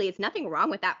literally, it's nothing wrong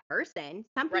with that person.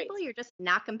 Some right. people you're just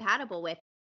not compatible with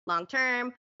long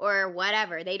term or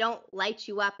whatever. They don't light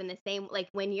you up in the same, like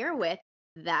when you're with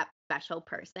that special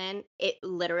person, it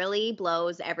literally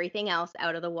blows everything else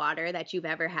out of the water that you've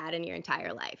ever had in your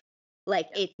entire life. Like,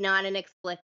 Yeah, it's not an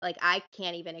explicit, like, I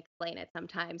can't even explain it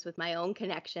sometimes with my own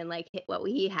connection. Like, what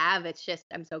we have, it's just,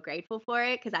 I'm so grateful for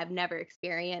it because I've never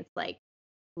experienced like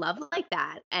love like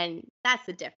that, and that's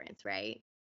the difference, right?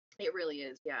 it really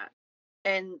is. Yeah,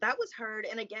 and that was hard.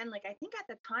 And again, like, I think at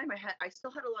the time I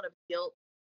still had a lot of guilt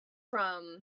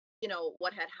from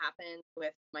what had happened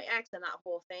with my ex and that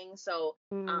whole thing. So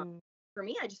Mm. for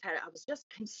me, I was just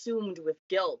consumed with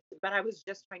guilt, but I was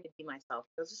just trying to be myself.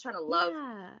 I was just trying to love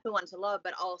Yeah. who I wanted to love,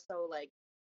 but also, like,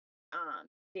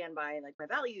 stand by, like, my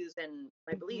values and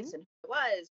my Mhm. beliefs and who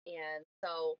I was. And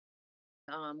so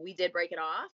we did break it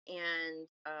off. And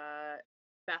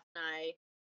Beth and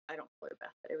I don't call her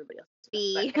Beth, but everybody else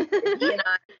is Beth. But B. anyway, B and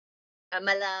I,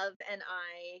 my love and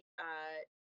I,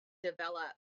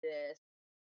 developed this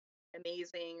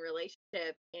amazing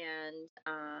relationship. And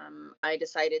I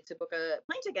decided to book a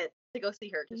plane ticket to go see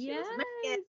her because she was in Michigan.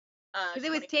 Yes. Because it She's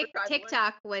was only 4 drives away.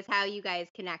 TikTok was how you guys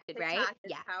connected, right? TikTok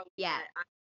is Yeah. how we Yeah. met. I'm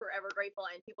forever grateful,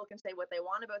 and people can say what they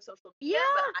want about social media,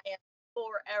 but Yeah. I am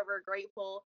forever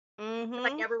grateful because I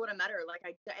Mhm. never would have met her. Like,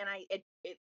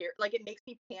 like, it makes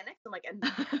me panic. I'm like,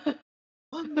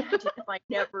 imagine if I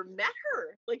never met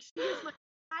her. Like, she is my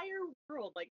entire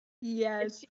world. Like, and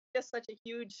Yes. she's just such a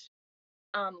huge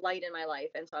light in my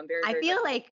life, and so I'm very, I very feel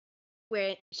grateful. like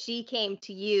where she came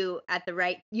to you at the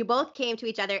right, you both came to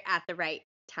each other at the right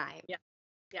time. Yeah,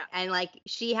 yeah, And like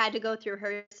she had to go through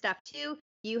her stuff too.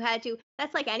 You had to.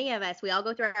 That's like any of us. We all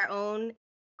go through our own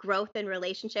growth and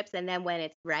relationships, and then when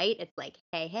it's right, it's like,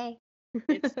 hey, hey.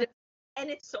 it's just, and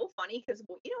it's so funny because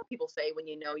people say when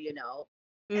you know,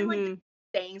 and like Mhm.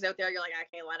 sayings out there, you're like,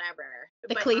 okay, whatever. The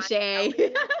But I'm cliche. telling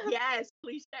you, yes,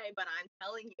 cliche, but I'm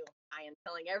telling you, I am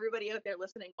telling everybody out there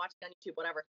listening, watching on YouTube,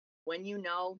 whatever. When you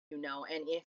know, you know, and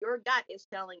if your gut is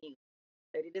telling you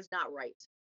that it is not right,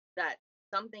 that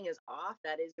something is off,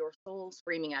 that is your soul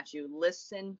screaming at you.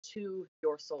 Listen to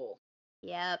your soul.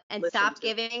 Yep. And Listen stop to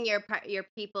it. giving your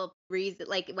people reason,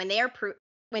 like when they're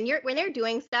when they're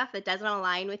doing stuff that doesn't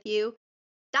align with you.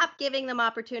 Stop giving them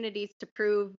opportunities to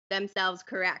prove themselves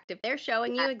correct. If they're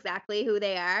showing you Yes, exactly who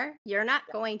they are, you're not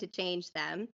yes, going to change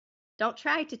them. Don't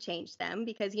try to change them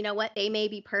because you know what? They may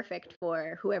be perfect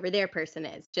for whoever their person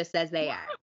is, just as they yeah, are.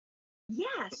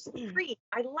 Yes, free.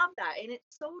 I love that. And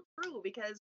it's so true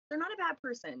because they're not a bad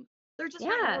person. They're just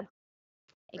not Yeah, your,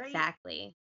 right?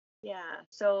 exactly. Yeah.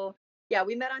 So yeah,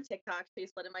 we met on TikTok. She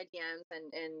slid in my DMs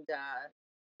and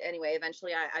anyway,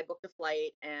 eventually I booked a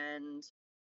flight and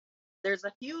there's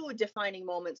a few defining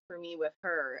moments for me with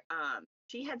her.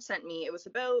 She had sent me, it was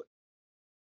about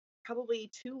probably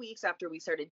 2 weeks after we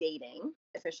started dating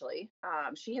officially.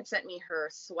 She had sent me her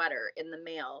sweater in the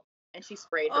mail and she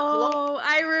sprayed her cologne. Oh,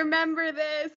 I remember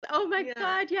this. Oh my Yeah.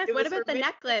 God, yes. It What was for about the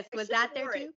Michigan. necklace? I Was should have that there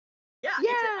wore it. too? Yeah, I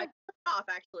Yeah. took it off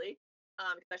actually.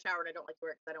 Because I showered, I don't like to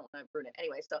wear it because I don't want to ruin it.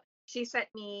 Anyway, so she sent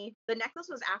me the necklace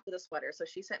was after the sweater, so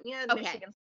she sent me a Okay.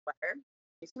 Michigan sweater.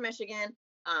 She's from Michigan.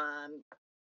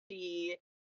 She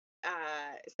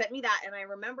sent me that, and I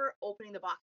remember opening the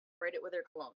box, sprayed it with her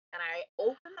cologne, and I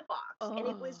opened the box, and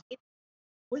it Oh,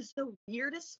 was the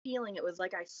weirdest feeling. It was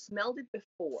like I smelled it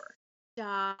before. So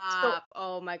stop.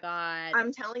 Oh my God.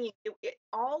 I'm telling you,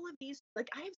 all of these, like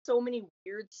I have so many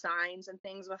weird signs and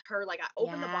things with her. Like I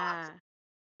opened the box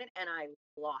Yeah. and I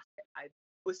lost it. I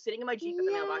was sitting in my Jeep in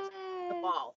the mailbox, the Yes.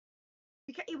 ball,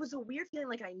 because it was a weird feeling.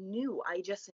 Like I knew, I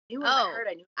just knew in my Oh, heart,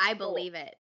 I knew I in my soul. believe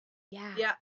it. Yeah.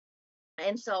 Yeah.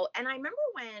 And so, and I remember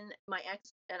when my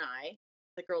ex and I,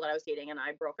 the girl that I was dating, and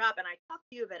I broke up, and I talked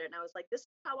to you about it, and I was like, this is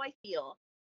how I feel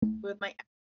with my ex.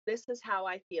 This is how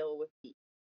I feel with Pete.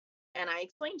 And I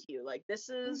explained to you, like, this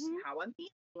is Mm-hmm. how I'm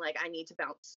feeling. Like, I need to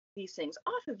bounce these things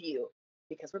off of you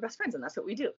because we're best friends, and that's what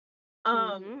we do.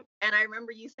 Mm-hmm. And I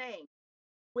remember you saying,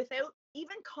 without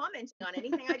even commenting on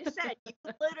anything I just said, you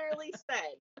literally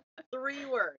said 3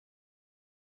 words: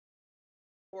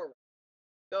 forward.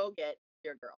 Go get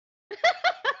your girl.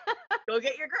 Go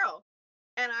get your girl.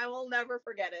 And I will never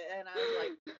forget it. And I was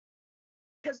like,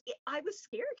 because I was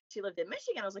scared. She lived in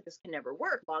Michigan. I was like, this can never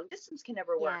work. Long distance can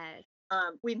never work. Yes.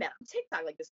 We met on TikTok,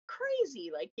 like this is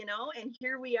crazy, like, and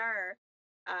here we are,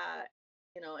 uh,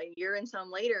 a year and some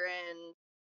later, and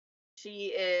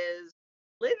she is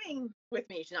living with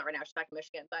me. She's not right now, she's back in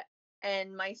Michigan,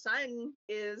 and my son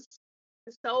is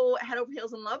so head over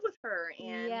heels in love with her,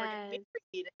 and we're getting Yes.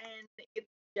 married, and it's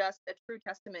just a true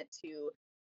testament to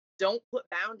don't put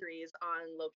boundaries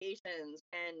on locations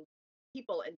and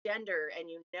people and gender, and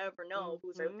you never know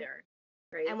who's out Mm-hmm. there,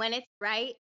 right? And when it's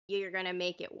right, you're gonna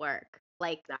make it work.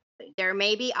 Like Exactly. there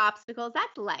may be obstacles.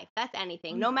 That's life. That's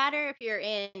anything. No Mhm. matter if you're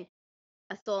in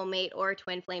a soulmate or a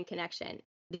twin flame connection,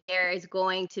 there is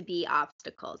going to be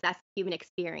obstacles. That's human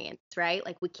experience, right?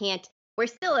 Like we're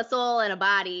still a soul and a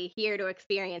body here to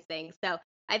experience things. So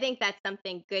I think that's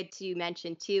something good to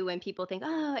mention too when people think,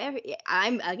 oh,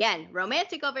 I'm again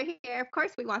romantic over here. Of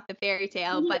course, we want the fairy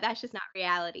tale, Yeah. but that's just not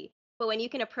reality. But when you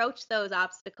can approach those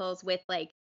obstacles with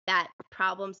like that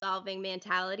problem solving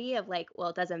mentality of like, well,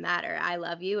 it doesn't matter. I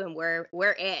love you and we're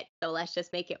it. So let's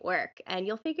just make it work and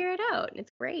you'll figure it out. And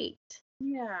it's great.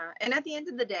 Yeah. And at the end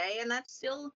of the day,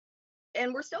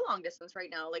 and we're still long distance right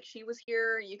now. Like she was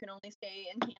here, you can only stay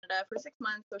in Canada for 6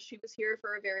 months. So she was here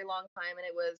for a very long time and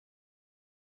it was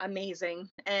amazing.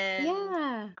 And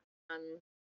Yeah. um,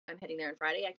 I'm heading there on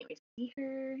Friday. I can't wait to see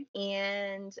her.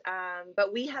 And,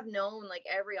 but we have known like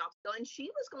every obstacle. And she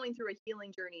was going through a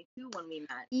healing journey too when we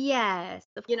met. Yes,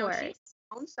 of She had course.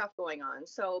 her own stuff going on.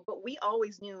 So, but we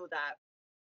always knew that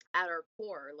at our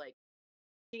core, like,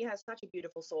 she has such a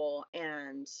beautiful soul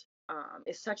and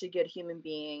is such a good human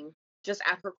being, just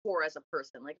at her core as a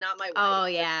person, like not my wife, Oh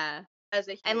but yeah. as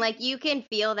a And human like being. you can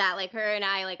feel that, like her and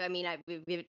I, like I mean,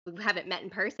 we haven't met in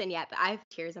person yet, but I have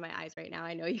tears in my eyes right now.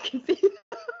 I know you can see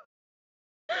that.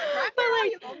 Don't cry, But girl.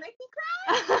 like You won't make me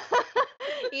cry.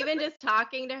 even just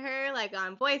talking to her like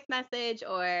on voice message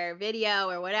or video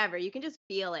or whatever, you can just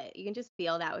feel it. You can just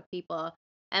feel that with people.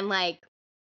 And like,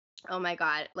 oh my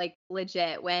God, like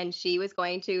legit, when she was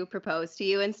going to propose to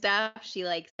you and stuff, she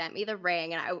like sent me the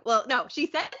ring and well, no, she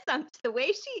said something, the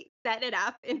way she set it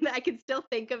up, and I can still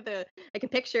think of I can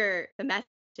picture the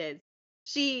messages.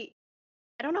 She,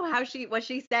 I don't know what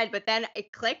she said, but then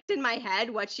it clicked in my head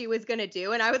what she was going to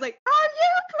do. And I was like, are you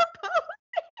I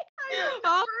proposing?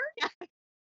 Oh, remember, yeah.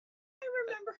 I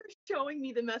remember her showing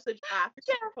me the message after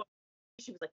she proposed.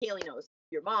 She was like, Kaylee knows,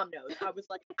 your mom knows. I was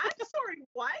like, I'm sorry,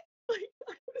 what? Like,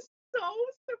 I was so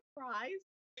surprised.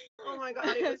 Oh my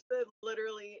God, it was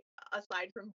literally,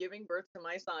 aside from giving birth to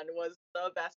my son, was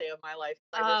the best day of my life.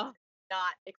 I was Oh,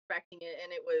 not expecting it,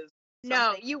 and it was no,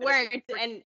 something you that weren't.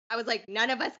 And I was like, none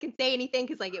of us can say anything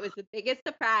because like it was the biggest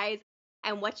surprise.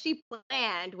 And what she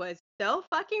planned was so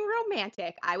fucking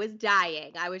romantic. I was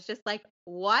dying. I was just like,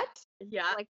 what?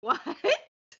 yeah, Like, what?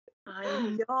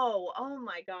 I know. Oh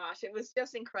my gosh, it was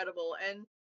just incredible. And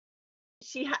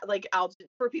she had like, I'll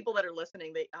for people that are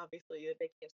listening, they obviously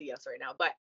they can't see us right now,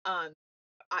 but um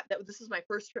this was my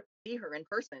first trip to see her in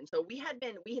person. So we had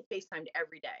FaceTimed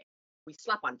every day. We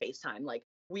slept on FaceTime. Like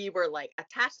we were like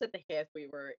attached at the hip. We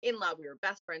were in love. We were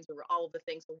best friends. We were all of the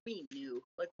things. So we knew,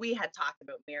 like we had talked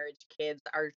about marriage, kids,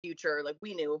 our future. Like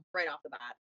we knew right off the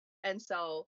bat. And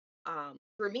so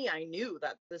for me, I knew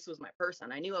that this was my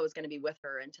person. I knew I was going to be with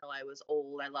her until I was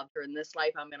old. I loved her in this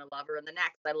life. I'm going to love her in the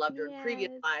next. I loved her in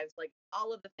previous Yes. lives, like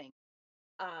all of the things.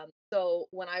 So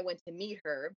when I went to meet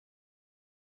her,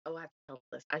 I have to tell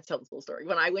this. I tell this whole story.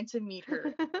 When I went to meet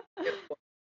her,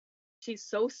 she's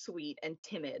so sweet and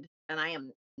timid, and I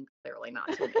am clearly not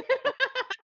timid.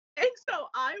 And so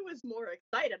I was more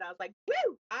excited. I was like,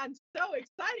 woo, I'm so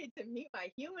excited to meet my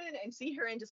human and see her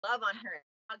and just love on her and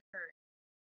hug her.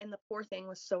 And the poor thing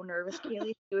was so nervous,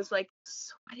 Kaylee. She was like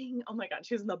sweating. Oh my God.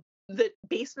 She was in the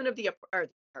basement of the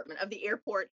apartment of the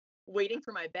airport waiting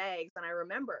for my bags. And I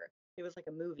remember it was like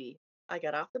a movie. I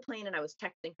got off the plane and I was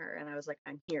texting her and I was like,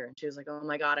 I'm here. And she was like, oh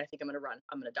my God, I think I'm going to run.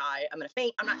 I'm going to die. I'm going to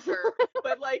faint. I'm not sure.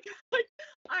 But like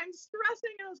I'm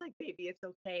stressing. I was like, baby, it's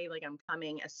okay. Like I'm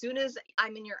coming. As soon as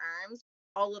I'm in your arms,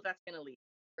 all of that's going to leave.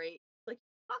 Right. Like,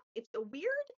 fuck, it's a weird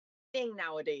thing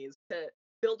nowadays to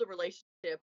build a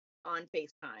relationship on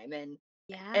FaceTime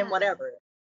and whatever.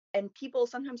 And people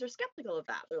sometimes are skeptical of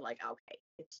that. They're like, okay,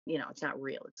 it's it's not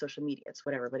real. It's social media. It's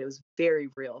whatever. But it was very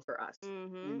real for us.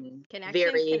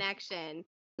 Connection.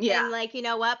 Yeah. And like, you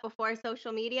know what? Before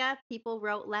social media, people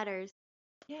wrote letters.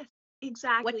 Yes,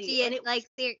 exactly. What do you and it like?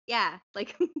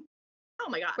 Like oh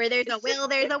my God. Where there's a will,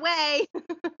 there's a way.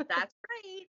 That's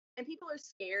right. And people are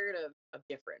scared of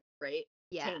different, right?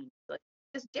 Yeah. Change. Like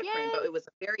it's different, but it was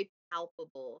a very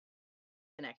palpable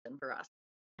connection for us.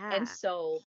 And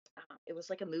so it was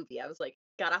like a movie. I was like,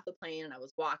 got off the plane and I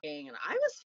was walking and I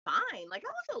was fine. Like I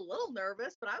was a little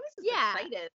nervous, but I was just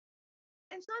excited.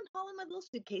 And so I'm hauling my little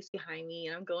suitcase behind me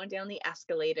and I'm going down the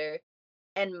escalator.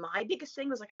 And my biggest thing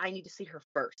was like, I need to see her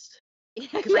first.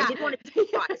 Because I didn't want to be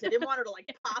surprised. I didn't want her to like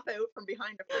pop out from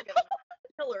behind a freaking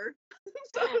pillar.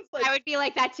 So I was like, I would be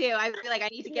like that too. I would be like, I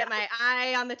need to get my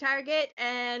eye on the target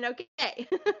and okay.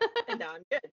 And now I'm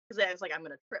good. Because I was like, I'm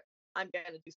gonna trip. I'm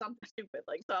gonna do something stupid.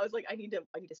 Like so I was like, I need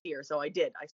to see her. So I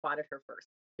did. I spotted her first.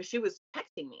 Because she was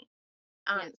texting me.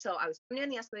 So I was coming down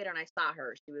the escalator and I saw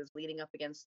her. She was leaning up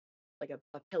against like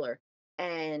a pillar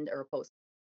or a post.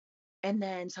 And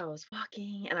then so I was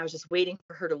walking and I was just waiting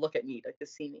for her to look at me, like to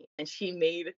see me. And she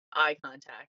made eye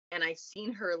contact. And I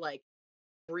seen her like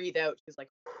breathe out. She was like,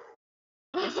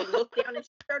 and she looked down and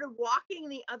she started walking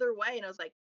the other way. And I was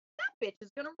like, that bitch is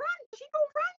gonna run. She gonna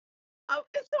run.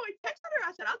 And so I texted her.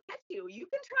 I said, I'll catch you. You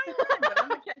can try and run, but I'm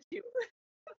gonna catch you.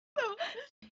 So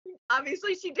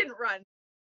obviously she didn't run.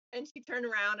 And she turned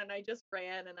around and I just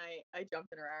ran and I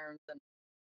jumped in her arms and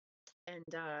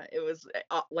it was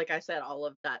like I said, all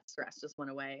of that stress just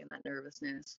went away and that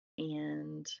nervousness.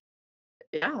 And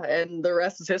and the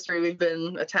rest is history. We've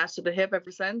been attached to the hip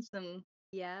ever since, and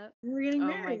we're getting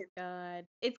married. Oh my God,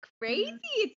 it's crazy.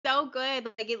 It's so good.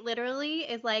 Like it literally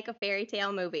is like a fairy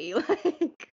tale movie.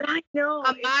 Like I know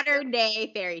a modern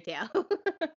day fairy tale.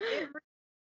 It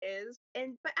really is,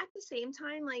 but at the same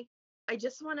time, like I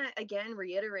just want to again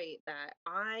reiterate that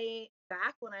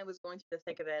back when I was going through the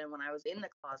thick of it and when I was in the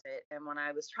closet and when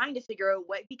I was trying to figure out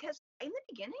because in the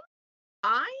beginning,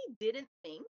 I didn't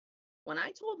think when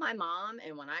I told my mom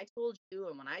and when I told you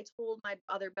and when I told my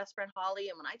other best friend Holly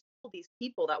and when I told these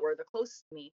people that were the closest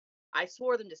to me, I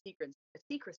swore them to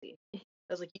secrecy. I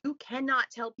was like, you cannot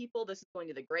tell people this is going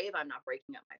to the grave. I'm not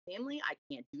breaking up my family. I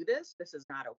can't do this. This is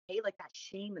not okay. Like that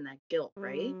shame and that guilt,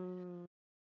 right?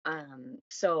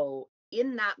 So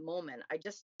in that moment, I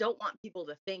just don't want people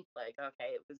to think like,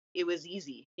 okay, it was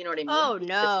easy. You know what I mean? Oh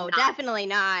no, definitely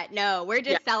not. No, we're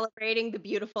just celebrating the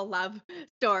beautiful love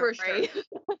story. For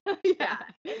sure. Yeah.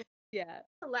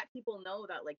 To let people know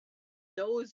that like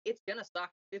it's gonna suck.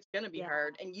 It's gonna be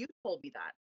hard. And you told me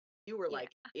that. You were like,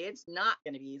 it's not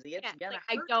gonna be easy. It's gonna hurt.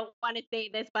 I don't want to say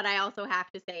this, but I also have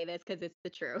to say this because it's the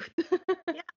truth.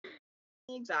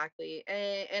 Exactly.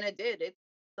 And it did. It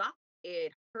sucked.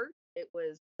 It hurt. It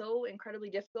was so incredibly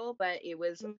difficult, but it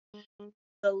was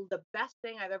the best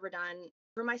thing I've ever done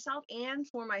for myself and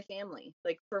for my family.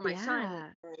 Like for my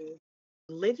son,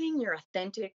 living your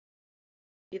authentic,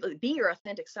 being your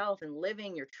authentic self and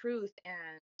living your truth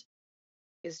and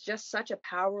is just such a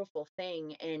powerful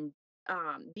thing. And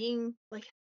being like,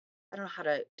 I don't know how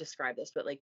to describe this, but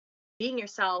like being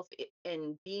yourself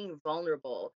and being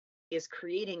vulnerable is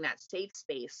creating that safe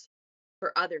space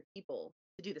for other people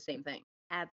to do the same thing.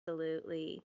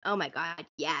 Absolutely. Oh my God.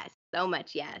 Yes. So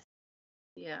much. Yes.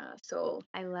 Yeah. So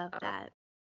I love that.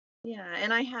 Yeah.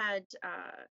 And I had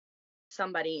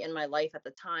somebody in my life at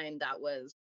the time that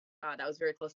was that was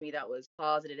very close to me, that was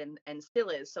closeted and still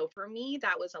is. So for me,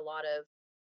 that was a lot of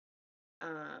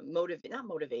not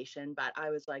motivation, but I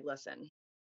was like, listen,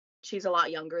 she's a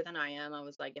lot younger than I am. I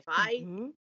was like, Hmm.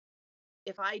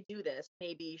 if I do this,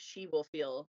 maybe she will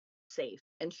feel safe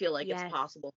and feel like it's Yes,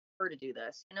 possible for her to do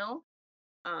this, you know?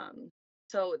 Um,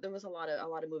 so there was a lot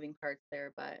of moving parts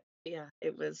there, but yeah,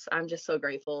 it was, I'm just so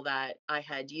grateful that I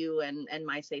had you and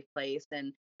my safe place,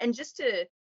 and just to,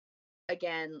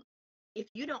 again, if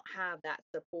you don't have that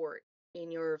support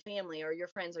in your family or your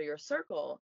friends or your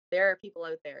circle, there are people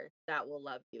out there that will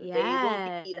love you. They will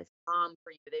be that yes, mom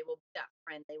for you. They will be that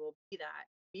friend. They will be that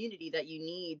community that you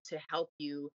need to help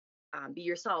you be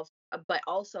yourself, but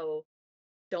also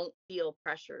don't feel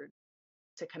pressured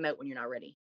to come out when you're not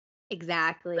ready.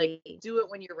 Like, exactly. do it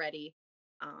when you're ready.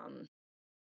 Um,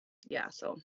 yeah,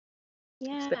 so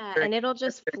it's been Yeah, very, and it'll it's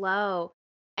just very flow.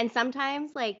 And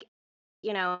sometimes, like,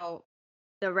 you know,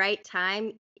 the right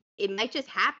time, it might just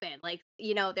happen. Like,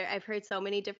 there I've heard so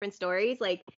many different stories.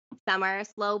 Like, some are a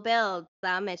slow build,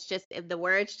 some it's just the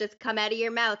words just come out of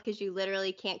your mouth because you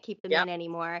literally can't keep them yeah, in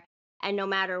anymore. And no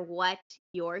matter what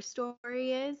your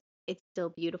story is, it's still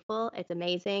beautiful, it's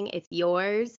amazing, it's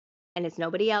yours, and it's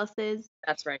nobody else's.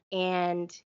 that's right.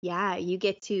 And yeah, you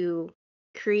get to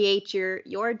create your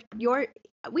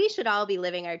we should all be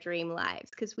living our dream lives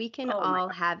because we can Oh my all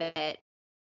God. have it.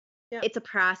 Yeah. It's a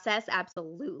process,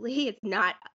 absolutely. It's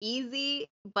not easy,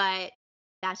 but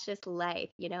that's just life,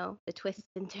 the twists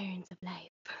and turns of life.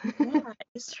 Yeah,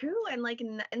 it's true. And like,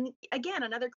 and again,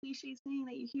 another cliche saying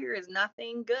that you hear is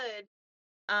nothing good.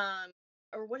 Um,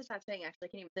 or what is that saying? Actually, I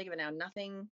can't even think of it now.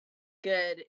 Nothing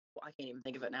good. Well, I can't even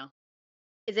think of it now.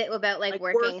 Is it about like Like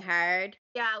worth. working hard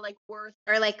Yeah, like worth.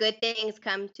 or like good things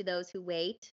come to those who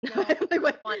wait? No, Like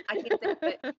what? I can't think of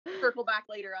it. Circle back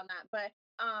later on that. But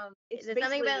Is it's it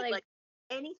something about basically like like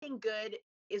anything good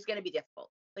is going to be difficult.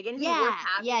 Like anything worth yeah,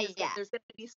 having yeah, is yeah. there's going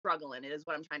to be struggle in it. Is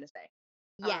what I'm trying to say.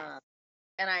 Yes. Um,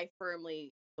 and I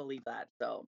firmly believe that.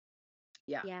 So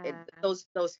yeah, Yeah. those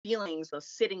feelings, those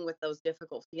sitting with those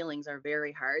difficult feelings are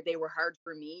very hard. They were hard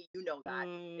for me, you know that.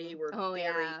 They were Oh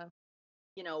very, yeah.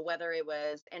 whether it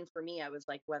was, and for me I was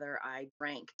like, whether I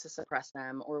drank to suppress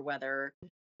them or whether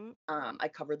Mm, I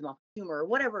covered them up with humor or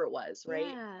whatever it was, right?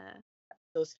 yeah.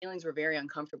 Those feelings were very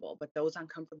uncomfortable, but those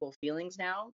uncomfortable feelings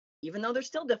now, even though they're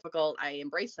still difficult, I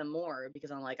embrace them more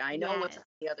because I'm like, I know what's on Yes.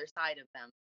 the other side of them,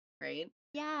 right?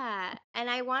 Yeah, and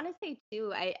I want to say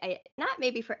too, I not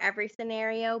maybe for every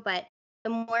scenario, but the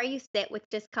more you sit with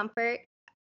discomfort,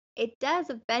 it does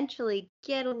eventually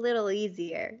get a little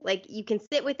easier. Like you can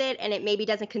sit with it and it maybe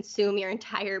doesn't consume your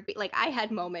entire like I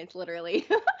had moments literally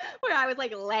where I was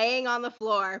like laying on the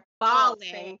floor Oh,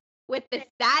 same. bawling with the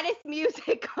saddest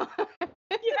music on.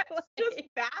 Yes, just Like,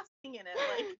 basking in it,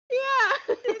 like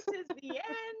yeah. this is the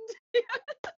end.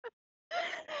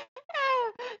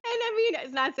 And I mean,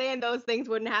 it's not saying those things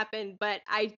wouldn't happen, but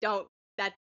I don't,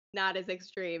 that's not as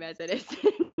extreme as it is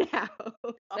now.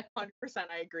 100%,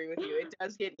 I agree with you. It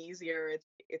does get easier.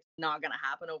 It's not gonna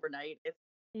happen overnight. It's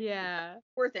Yeah.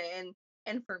 worth it.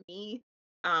 And for me,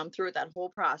 throughout that whole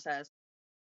process,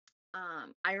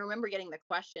 I remember getting the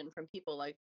question from people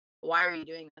like, "Why are you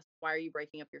doing this? Why are you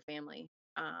breaking up your family?"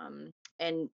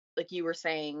 And like you were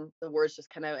saying, the words just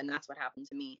come out, and that's what happened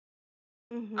to me.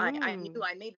 I knew Mm-hmm.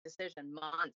 I made the decision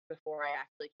months before I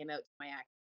actually came out to my ex.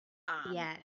 Um,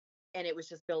 Yes. and it was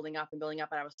just building up and building up,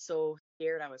 and I was so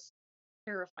scared. I was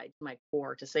terrified to my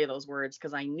core to say those words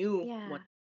because I knew what, Yeah.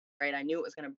 right. I knew it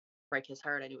was going to break his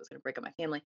heart. I knew it was going to break up my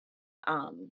family.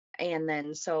 Um, and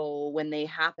then so when they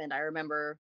happened, I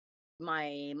remember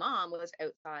my mom was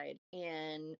outside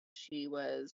and she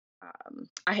was.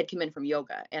 I had come in from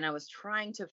yoga and I was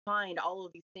trying to find all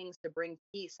of these things to bring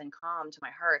peace and calm to my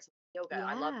heart. So yoga,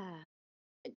 I love Yeah.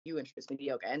 it. You introduced me to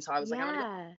yoga, and so I was like, I'm gonna go.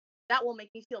 Yeah. That will make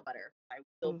me feel better. I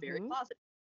feel very Mm-hmm. positive.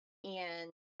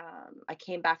 And I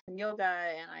came back from yoga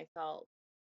and I felt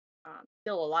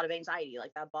still a lot of anxiety,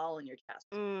 like that ball in your chest.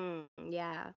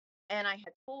 Yeah. And I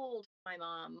had told my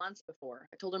mom months before,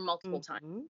 I told her multiple times.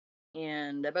 Mm-hmm.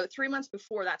 And about 3 months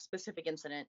before that specific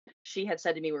incident, she had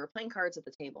said to me, we were playing cards at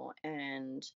the table.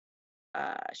 And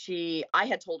I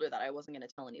had told her that I wasn't going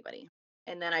to tell anybody.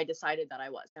 And then I decided that I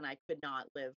was, and I could not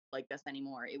live like this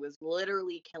anymore. It was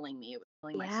literally killing me. It was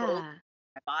killing my soul, Yeah.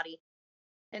 my body.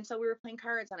 And so we were playing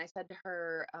cards, and I said to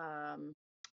her,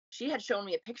 she had shown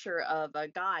me a picture of a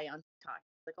guy on TikTok.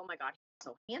 Like, oh my God, he's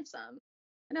so handsome.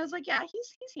 And I was like, yeah,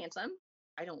 he's handsome.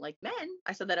 I don't like men.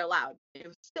 I said that out loud. It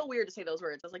was still weird to say those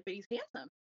words. I was like, but he's handsome.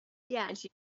 Yeah. And she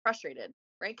was frustrated,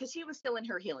 right? Because she was still in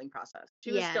her healing process.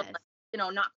 She was still, Yes.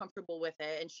 not comfortable with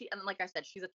it. And like I said,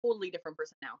 she's a totally different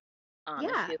person now. And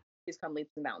Yeah. she's come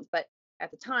leaps and bounds. But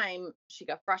at the time, she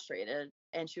got frustrated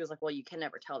and she was like, well, you can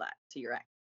never tell that to your ex.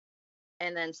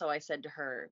 And then so I said to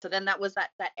her, so then that was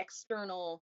that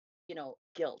external,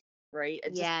 guilt, right?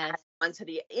 It just added Yes. on to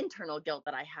the internal guilt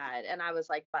that I had. And I was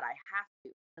like, but I have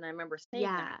to. And I remember saying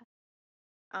that.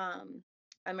 Yeah.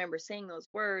 I remember saying those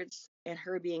words and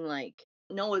her being like,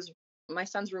 Noah's, my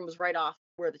son's room was right off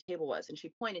where the table was. And she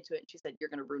pointed to it and she said, you're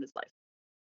going to ruin his life.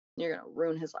 You're going to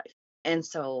ruin his life. And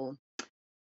so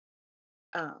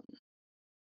um,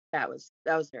 that was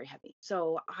very heavy.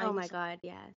 So I Oh my was God,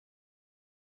 yes.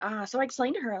 so I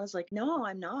explained to her, I was like, no,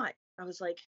 I'm not. I was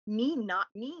like, not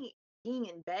me being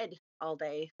in bed all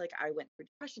day. Like I went through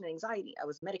depression and anxiety. I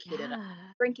was medicated, I was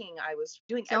Yeah. drinking, I was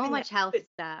doing So everything I much health could.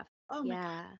 stuff. Oh my God,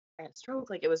 Yeah. I had a stroke.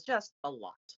 Like it was just a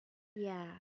lot. Yeah.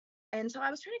 And so I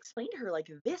was trying to explain to her, like,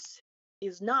 this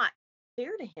is not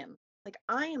fair to him. Like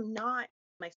I am not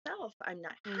myself. I'm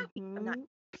not happy. I'm not Mm-hmm.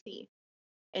 healthy.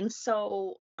 And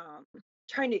so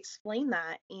trying to explain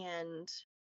that, and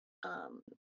um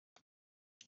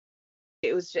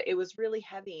it was really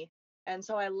heavy. And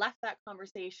so I left that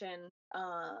conversation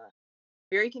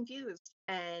very confused.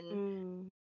 And Mm.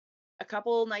 a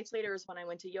couple nights later is when I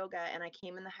went to yoga, and I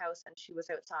came in the house and she was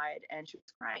outside and she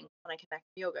was crying when I came back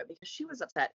from yoga because she was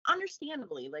upset,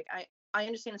 understandably. Like I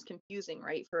understand it's confusing,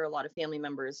 right, for a lot of family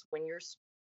members when you're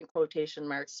in quotation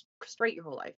marks straight your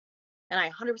whole life. And I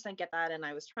 100% get that. And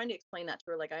I was trying to explain that to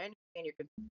her, like, I understand you're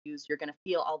confused, you're going to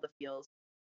feel all the feels,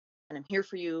 and I'm here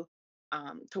for you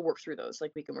to work through those.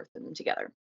 Like we can work through them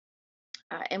together.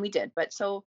 And we did. But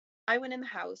so I went in the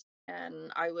house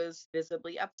and I was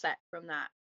visibly upset from that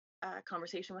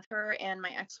conversation with her. And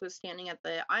my ex was standing at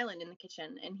the island in the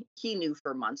kitchen, and he knew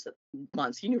for months,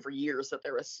 he knew for years that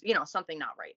there was, something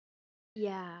not right.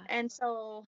 Yeah. And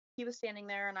so he was standing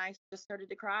there, and I just started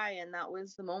to cry. And that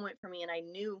was the moment for me. And I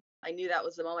knew that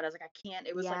was the moment. I was like, I can't.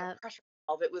 It was like a Yep. pressure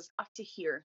valve. It was up to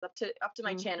here, up to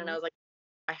my chin. And I Mm-hmm. was like,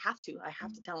 I have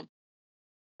to tell him.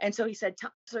 And so he said,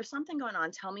 there's something going on.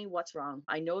 Tell me what's wrong.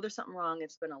 I know there's something wrong.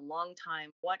 It's been a long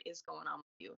time. What is going on with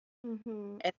you?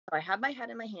 Mm-hmm. And so I had my head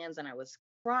in my hands and I was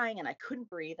crying and I couldn't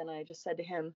breathe. And I just said to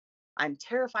him, I'm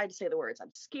terrified to say the words.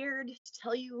 I'm scared to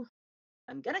tell you.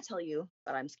 I'm going to tell you,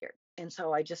 but I'm scared. And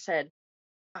so I just said,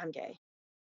 I'm gay.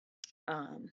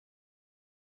 Um,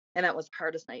 and that was the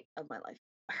hardest night of my life.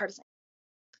 Hardest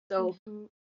night. So Mm-hmm.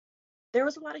 there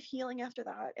was a lot of healing after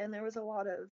that. And there was a lot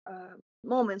of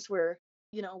moments where,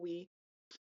 we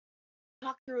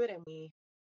talked through it and we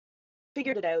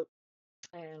figured it out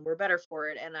and we're better for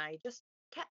it. And I just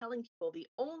kept telling people the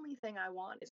only thing I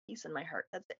want is peace in my heart.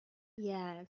 That's it.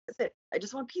 Yes. That's it. I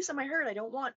just want peace in my heart. I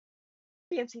don't want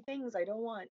fancy things. I don't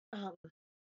want, I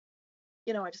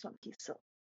just want peace. So,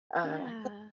 Yeah.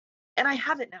 and I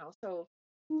have it now. So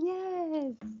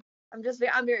Yes. I'm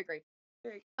very grateful.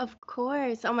 Very, Of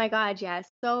course. Oh my God, yes.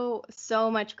 So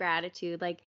much gratitude.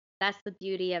 Like that's the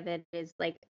beauty of it is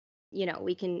like,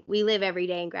 we live every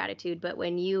day in gratitude, but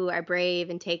when you are brave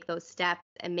and take those steps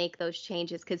and make those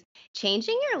changes, because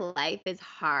changing your life is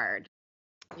hard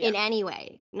yeah, in any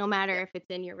way, no matter yeah, if it's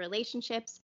in your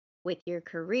relationships, with your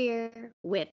career,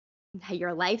 with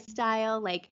your lifestyle,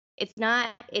 like it's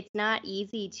not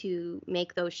easy to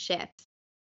make those shifts.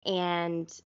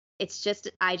 And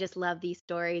I just love these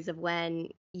stories of when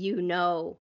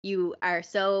you are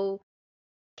so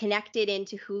connected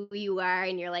into who you are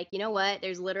and you're like, you know what?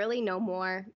 There's literally no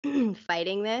more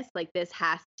fighting this. Like this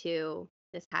has to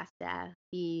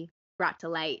be brought to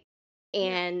light. yeah.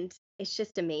 And it's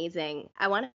just amazing. I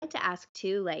wanted to ask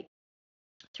too, like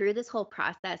through this whole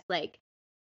process, like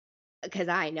because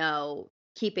I know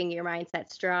keeping your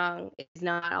mindset strong is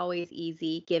not always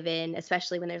easy, given,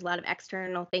 especially when there's a lot of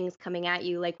external things coming at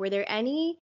you. Like, were there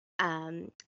any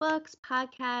books,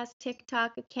 podcasts,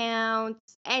 TikTok accounts,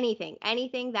 anything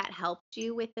that helped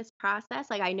you with this process?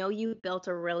 Like, I know you built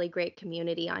a really great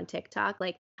community on TikTok.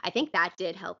 Like, I think that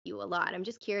did help you a lot. I'm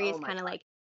just Oh curious, my kind of God. like,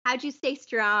 how'd you stay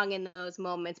strong in those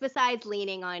moments besides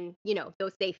leaning on,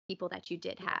 those safe people that you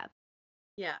did Yeah. have?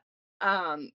 Yeah.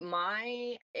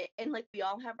 And like we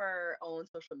all have our own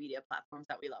social media platforms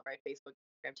that we love, right? Facebook,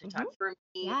 Instagram, Hmm. TikTok. For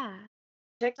me, Yeah.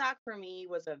 TikTok for me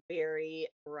was a very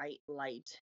bright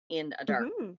light in a dark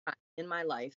Hmm. time in my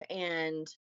life. And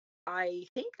I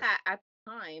think that at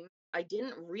the time, I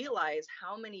didn't realize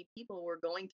how many people were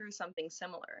going through something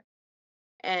similar.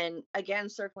 And again,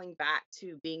 circling back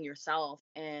to being yourself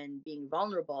and being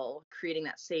vulnerable, creating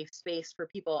that safe space for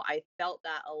people, I felt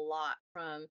that a lot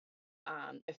from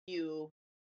a few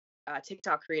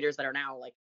TikTok creators that are now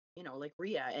like, like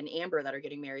Rhea and Amber that are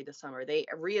getting married this summer.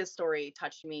 Rhea's story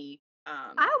touched me.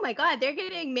 Oh my God, they're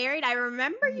getting married. I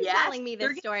remember you Yes, telling me they're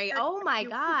this getting story. married Oh in a my few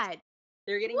weeks. God.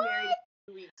 They're getting married in What?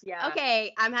 2 weeks. Yeah.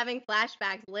 Okay, I'm having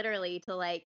flashbacks literally to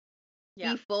like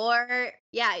Yeah. before.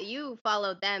 Yeah, you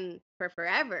followed them for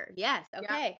forever. Yes. Yeah.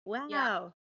 Okay. Yeah.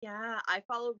 Wow. Yeah. I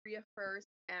followed Rhea first,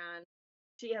 and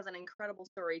she has an incredible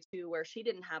story too, where she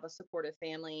didn't have a supportive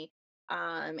family.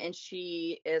 And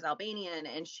she is Albanian,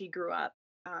 and she grew up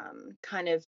kind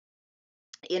of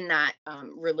in that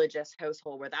religious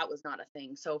household where that was not a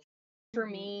thing. So for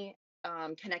Mhm. me,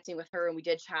 connecting with her, and we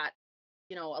did chat,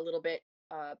 a little bit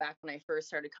back when I first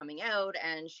started coming out,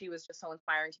 and she was just so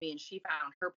inspiring to me, and she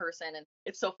found her person. And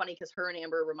it's so funny because her and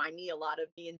Amber remind me a lot of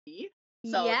me and Dee.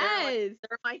 So Yes.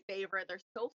 they're my favorite. They're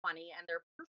so funny, and they're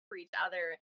perfect for each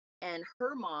other. And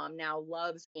her mom now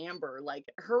loves Amber like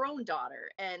her own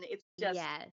daughter, and it's just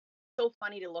Yes. so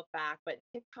funny to look back. But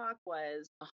TikTok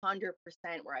was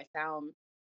 100% where I found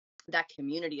that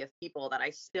community of people that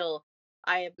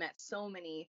I have met so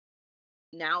many.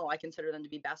 Now I consider them to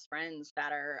be best friends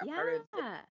that are a part of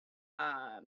the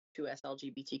Yeah. 2S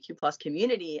LGBTQ plus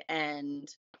community.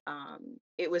 And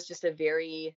it was just a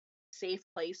very safe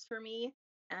place for me.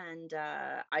 And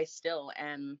I still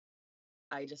am.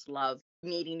 I just love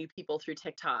meeting new people through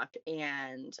TikTok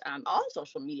and all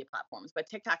social media platforms, but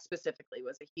TikTok specifically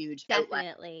was a huge outlet.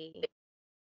 Definitely.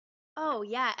 Oh,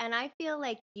 yeah. And I feel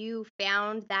like you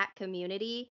found that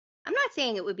community. I'm not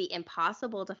saying it would be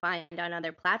impossible to find on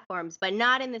other platforms, but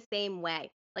not in the same way.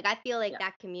 Like I feel like Yeah.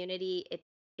 that community,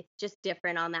 it's just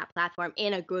different on that platform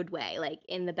in a good way, like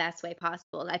in the best way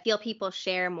possible. I feel people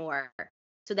share more.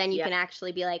 So then you Yeah. can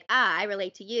actually be like, ah, I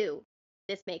relate to you.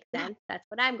 This makes Yeah. sense. That's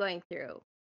what I'm going through.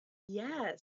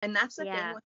 Yes. And that's the thing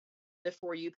Yeah. with the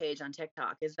For You page on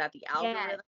TikTok is that the Yes.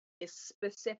 algorithm is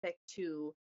specific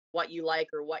to what you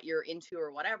like or what you're into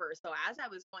or whatever. So as I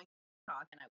was going through TikTok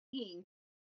and I was seeing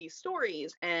these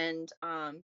stories, and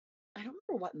I don't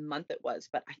remember what month it was,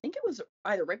 but I think it was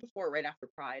either right before or right after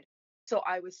Pride. So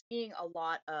I was seeing a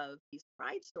lot of these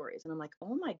Pride stories, and I'm like,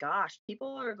 oh my gosh,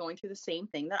 people are going through the same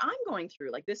thing that I'm going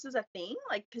through. Like, this is a thing,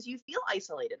 like, because you feel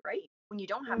isolated, right? When you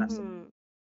don't have that support. Hmm.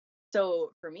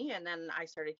 So for me, and then I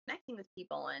started connecting with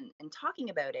people and talking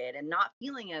about it and not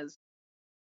feeling as,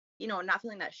 not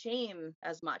feeling that shame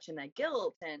as much and that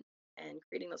guilt and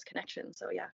creating those connections. So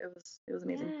yeah, it was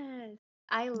amazing. Yes,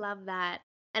 I love that.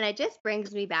 And it just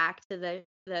brings me back to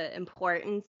the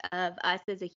importance of us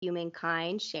as a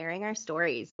humankind sharing our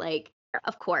stories. Like,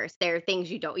 of course, there are things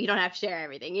you don't have to share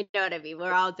everything. You know what I mean?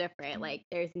 We're all different. Like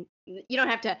you don't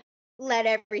have to let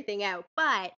everything out.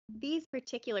 But these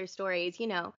particular stories,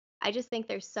 I just think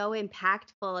they're so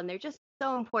impactful and they're just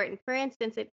so important. For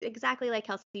instance, it's exactly like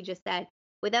Kelsey just said,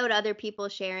 without other people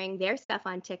sharing their stuff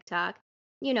on TikTok,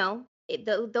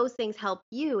 those things help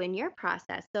you in your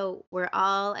process. So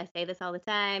I say this all the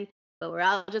time, but we're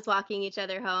all just walking each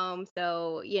other home.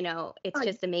 So, it's Oh,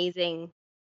 just amazing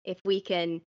if we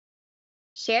can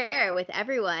share with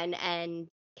everyone and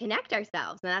connect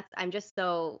ourselves. And I'm just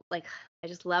so like, I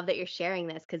just love that you're sharing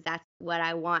this because that's what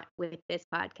I want with this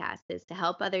podcast is to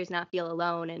help others not feel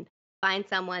alone and find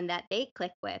someone that they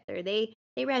click with or they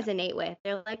yeah, resonate with.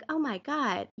 They're like, oh my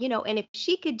God, and if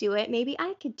she could do it, maybe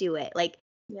I could do it. Like,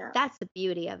 yeah, that's the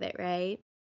beauty of it, right?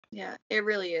 yeah, it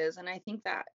really is. And I think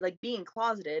that like being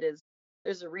closeted is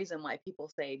there's a reason why people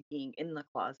say being in the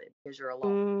closet because you're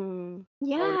alone. Alone in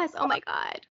Yes. the Oh my closet.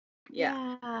 God.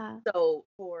 Yeah. Yeah. So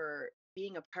for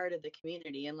being a part of the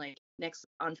community, and like next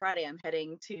on Friday I'm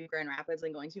heading to Grand Rapids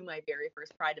and going to my very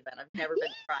first Pride event. I've never been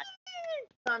to Pride.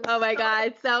 So I'm Oh my so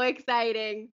God. So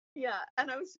exciting. yeah.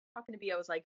 And I was talking to B, I was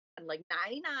like, I'm like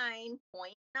 99.9%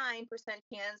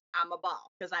 chance I'm a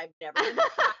ball because I've never been to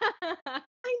Pride.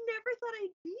 I never thought I'd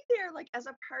be there like as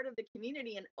a part of the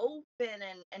community and open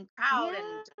and proud and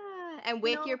Yeah. And you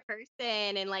with know your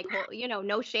person and like,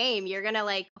 no shame. You're going to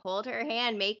like hold her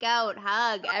hand, make out,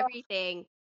 hug, oh, everything.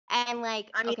 And like,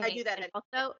 I mean I okay. do that And anyway.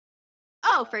 also,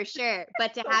 oh, Uh, for sure.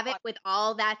 But to so have it fun. with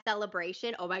all that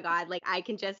celebration, oh my God, like I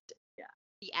can just, Yeah.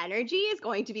 the energy is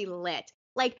going to be lit.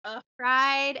 Like Uh,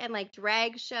 pride and like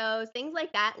drag shows, things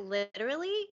like that,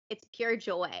 literally, it's pure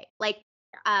joy. Like,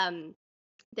 yeah.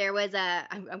 there was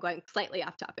I'm going slightly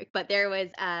off topic, but there was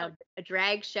Okay. a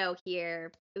drag show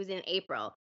here. It was in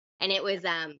April, and it Yeah. was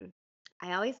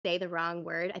I always say the wrong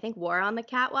word. I think War on the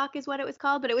Catwalk is what it was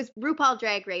called, but it was RuPaul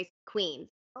Drag Race Queens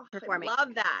Oh, I performing.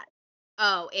 love that.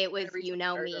 Oh, it I'm was gonna reach my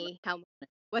charger. me.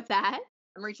 What's that?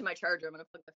 I'm reaching my charger. I'm gonna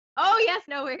plug the Oh yes,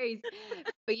 no worries.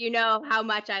 But you know how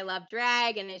much I love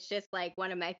drag, and it's just like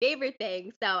one of my favorite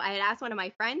things. So I had asked one of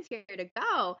my friends here to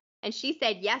go, and she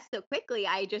said yes so quickly.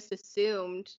 I just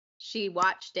assumed she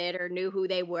watched it or knew who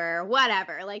they were,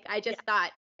 whatever. Like I yeah. just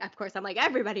thought, of course, I'm like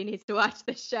everybody needs to watch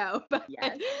this show. But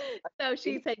Yes. so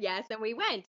she said yes, and we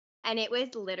went, and it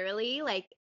was literally like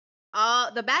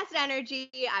all the best energy.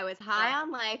 I was high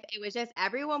on life. It was just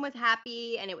everyone was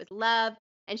happy and it was love.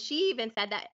 And she even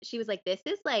said that she was like, "This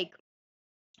is like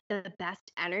the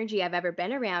best energy I've ever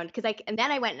been around." Cause and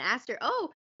then I went and asked her,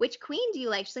 "Oh, which queen do you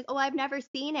like?" She's like, "Oh, I've never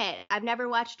seen it. I've never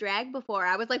watched drag before."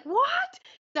 I was like, "What?"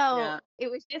 So Yeah.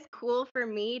 it was just cool for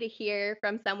me to hear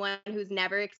from someone who's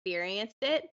never experienced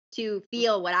it to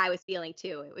feel what I was feeling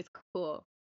too. It was cool.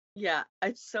 Yeah,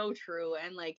 it's so true.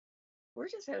 And like, we're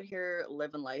just out here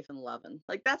living life and loving.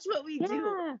 Like, that's what we do.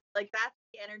 Yeah. Like, that's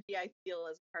the energy I feel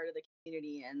as part of the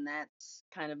community. And that's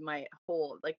kind of my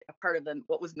whole, like, a part of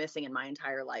what was missing in my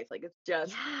entire life. Like, it's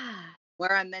just Yeah.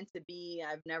 where I'm meant to be.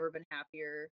 I've never been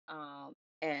happier.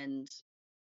 And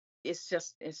it's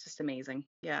just amazing.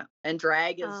 Yeah. And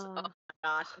drag is, oh Oh,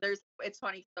 my gosh. It's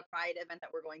funny. The Pride event that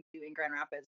we're going to in Grand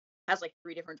Rapids has like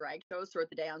 3 different drag shows throughout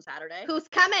the day on Saturday. who's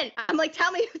coming? I'm like,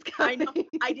 tell me who's I coming. know.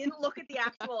 I didn't look at the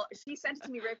actual. She sent it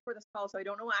to me right before this call, so I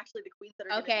don't know actually the queens that are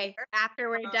going to be Okay, there. after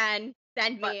we're done,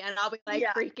 send But me and I'll be like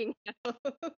yeah, freaking out.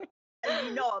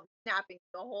 I'll be snapping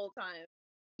the whole time.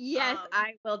 Yes, Um,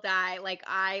 I will die. Like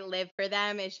I live for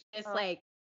them. uh,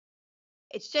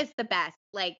 It's just the best.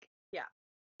 Like yeah,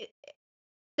 it,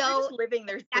 they're so just living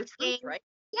their truth, accepting. right?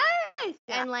 Yes,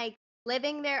 Yeah. and like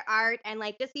living their art and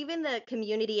like just even the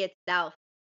community itself.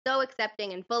 So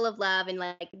accepting and full of love and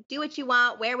like do what you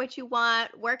want, wear what you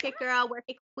want, work it girl, work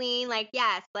it queen. Like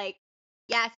yes,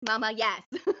 mama, yes.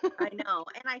 I know.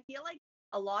 And I feel like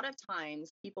a lot of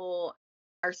times people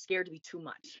are scared to be too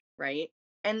much, right?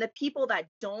 And the people that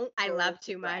don't I go love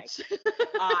to too drag, much.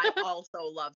 I also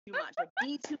love too much. Like,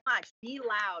 be too much, be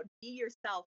loud, be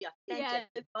yourself, be authentic, Yes.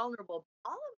 be vulnerable,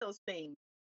 all of those things.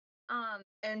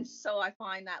 And so I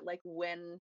find that like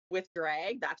when with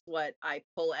drag, that's what I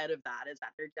pull out of that is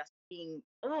that they're just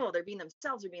they're being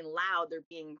themselves, they're being loud, they're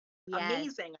being Yes.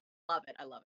 amazing. I love it. I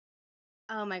love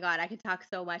Oh my God, I could talk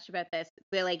so much about this.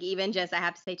 But like even just I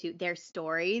have to say too, their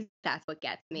stories, that's what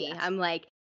gets it. me. Yes. I'm like,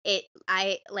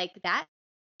 I like that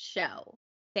show.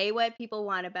 Say what people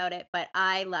want about it, but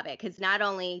I love it because not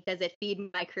only does it feed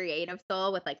my creative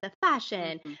soul with like the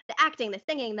fashion, Mhm. the acting, the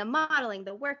singing, the modeling,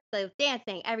 the work, the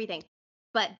dancing, everything,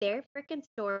 but they're freaking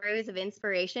stories of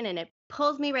inspiration and it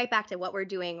pulls me right back to what we're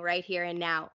doing right here and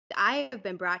now. I have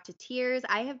been brought to tears.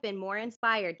 I have been more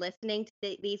inspired listening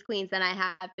to these queens than I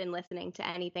have been listening to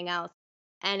anything else.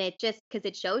 And it just because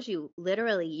it shows you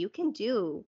literally you can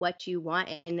do what you want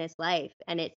in this life.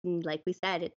 And it's like we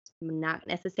said, it's not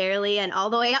necessarily an all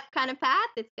the way up kind of path.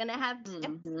 It's going to have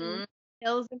dips and Mhm.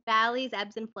 hills and valleys,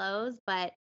 ebbs and flows,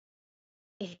 but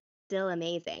it's still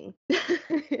amazing.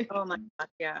 Oh my God,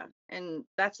 yeah. And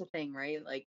that's the thing, right?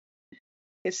 Like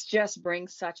it's just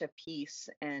brings such a peace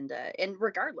and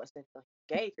regardless if you're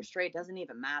gay, if you're straight, doesn't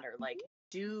even matter. Like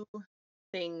do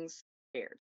things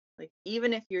scared. Like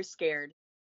even if you're scared,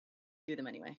 do them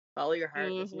anyway. Follow your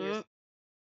heart, listen to your Hmm.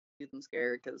 do them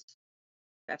scared because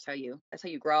that's how you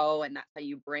grow and that's how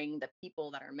you bring the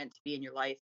people that are meant to be in your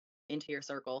life into your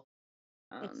circle.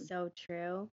 It's Um so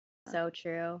true. uh, So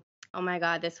true. Oh my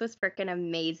God, this was freaking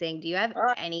amazing. Do you have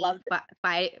I any loved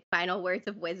it. final words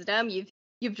of wisdom?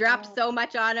 You've dropped Oh, so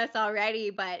much on us already,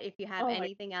 but if you have oh my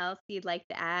anything else you'd like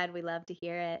to add, we love to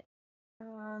hear it.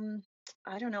 Um,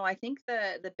 I don't know. I think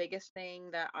the biggest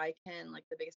thing that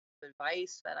the biggest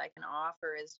advice that I can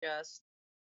offer is just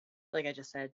like I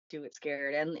just said, do it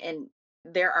scared. And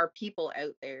there are people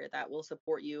out there that will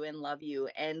support you and love you,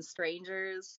 and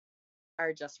strangers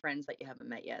are just friends that you haven't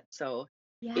met yet. So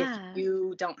if Yeah.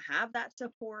 you don't have that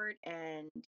support and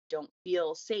don't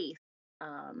feel safe,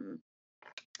 um,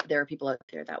 there are people out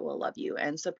there that will love you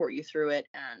and support you through it.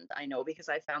 And I know because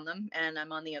I found them and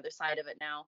I'm on the other side of it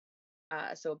now.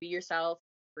 So be yourself,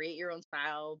 create your own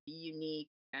style, be unique,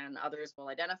 and others will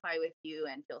identify with you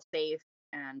and feel safe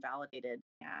and validated.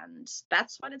 And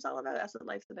that's what it's all about. That's what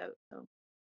life's about. So,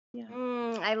 yeah.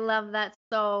 I love that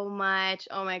so much.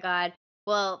 Oh my God.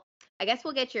 Well, I guess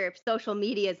we'll get your social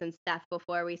medias and stuff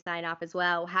before we sign off as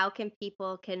well. How can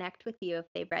people connect with you if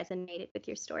they resonated with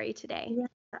your story today?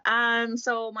 Yeah.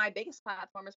 So my biggest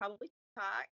platform is probably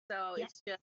TikTok. So Yeah. it's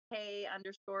just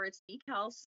K_it's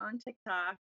Kels on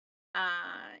TikTok.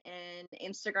 And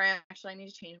Instagram. Actually, I need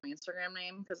to change my Instagram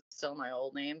name because it's still my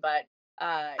old name, but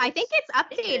I think it's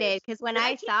it is. updated because when Did I I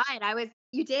change? saw it,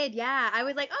 you did, yeah. I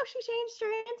was like, oh, she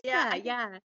changed Yeah, her I Insta. think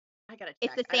Yeah. I gotta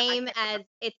It's check. the I same can't as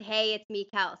remember. hey, it's me,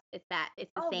 Kels. It's the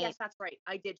Oh same. yes, that's right.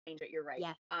 I did change it. You're right.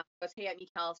 Yeah. But hey, at me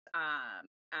Kels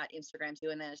at Instagram too,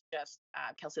 and then it's just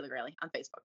Kelsey LeGresley on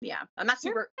Facebook. Yeah, I'm not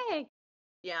super. Perfect.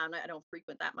 Yeah, I don't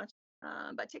frequent that much.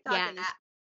 But TikTok Yeah. and Instagram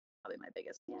are probably my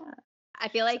biggest. Yeah. I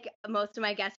feel like most of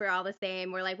my guests were all the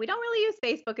same. We're like, we don't really use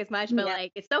Facebook as much, but Yeah.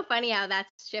 like, it's so funny how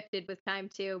that's shifted with time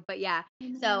too. But yeah,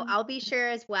 I so know. I'll be sure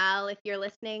as well. If you're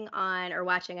listening on or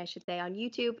watching, I should say, on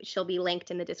YouTube, she'll be linked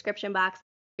in the description box.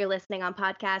 If you're listening on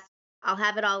podcast, I'll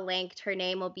have it all linked. Her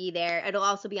name will be there. It'll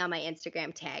also be on my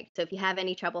Instagram tag. So if you have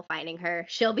any trouble finding her,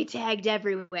 she'll be tagged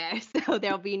everywhere. So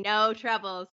there'll be no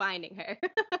troubles finding her.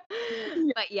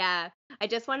 Yeah. But yeah, I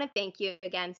just want to thank you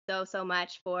again so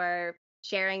much for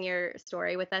sharing your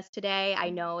story with us today. I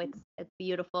know it's a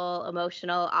beautiful,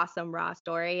 emotional, awesome, raw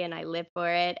story, and I live for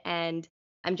it. And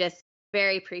I'm just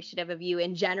very appreciative of you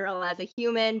in general as a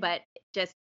human, but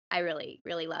just I really,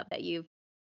 really love that you've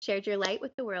shared your light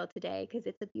with the world today because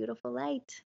it's a beautiful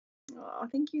light. Oh,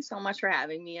 thank you so much for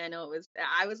having me. I know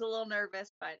I was a little nervous,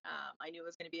 but I knew it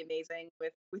was going to be amazing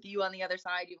with you on the other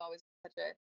side. You've always been such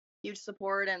a huge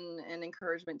support and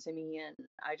encouragement to me. And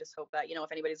I just hope that,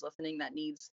 if anybody's listening that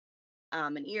needs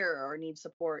an ear or needs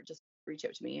support, just reach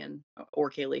out to me or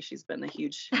Kaylee. She's been a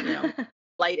huge,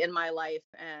 light in my life.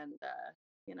 And,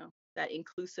 that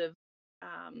inclusive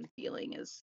feeling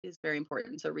is very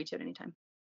important. So reach out anytime.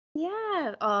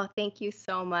 Yeah. Oh, thank you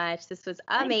so much. This was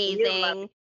Thank you. amazing.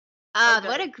 So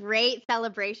What good. a great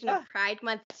celebration of Ah, Pride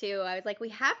Month too. I was like, we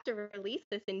have to release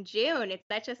this in June. It's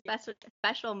such a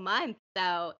special month.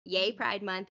 So yay Pride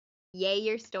Month, yay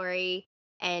your story,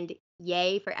 and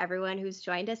yay for everyone who's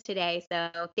joined us today. So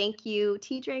thank you,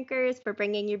 tea drinkers, for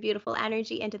bringing your beautiful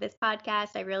energy into this podcast.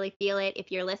 I really feel it. If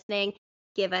you're listening,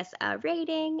 give us a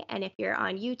rating, and if you're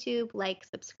on YouTube, like,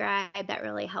 subscribe. That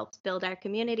really helps build our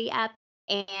community up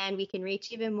and we can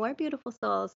reach even more beautiful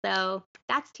souls. So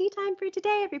that's tea time for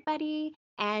today, everybody.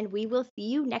 And we will see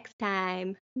you next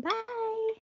time. Bye.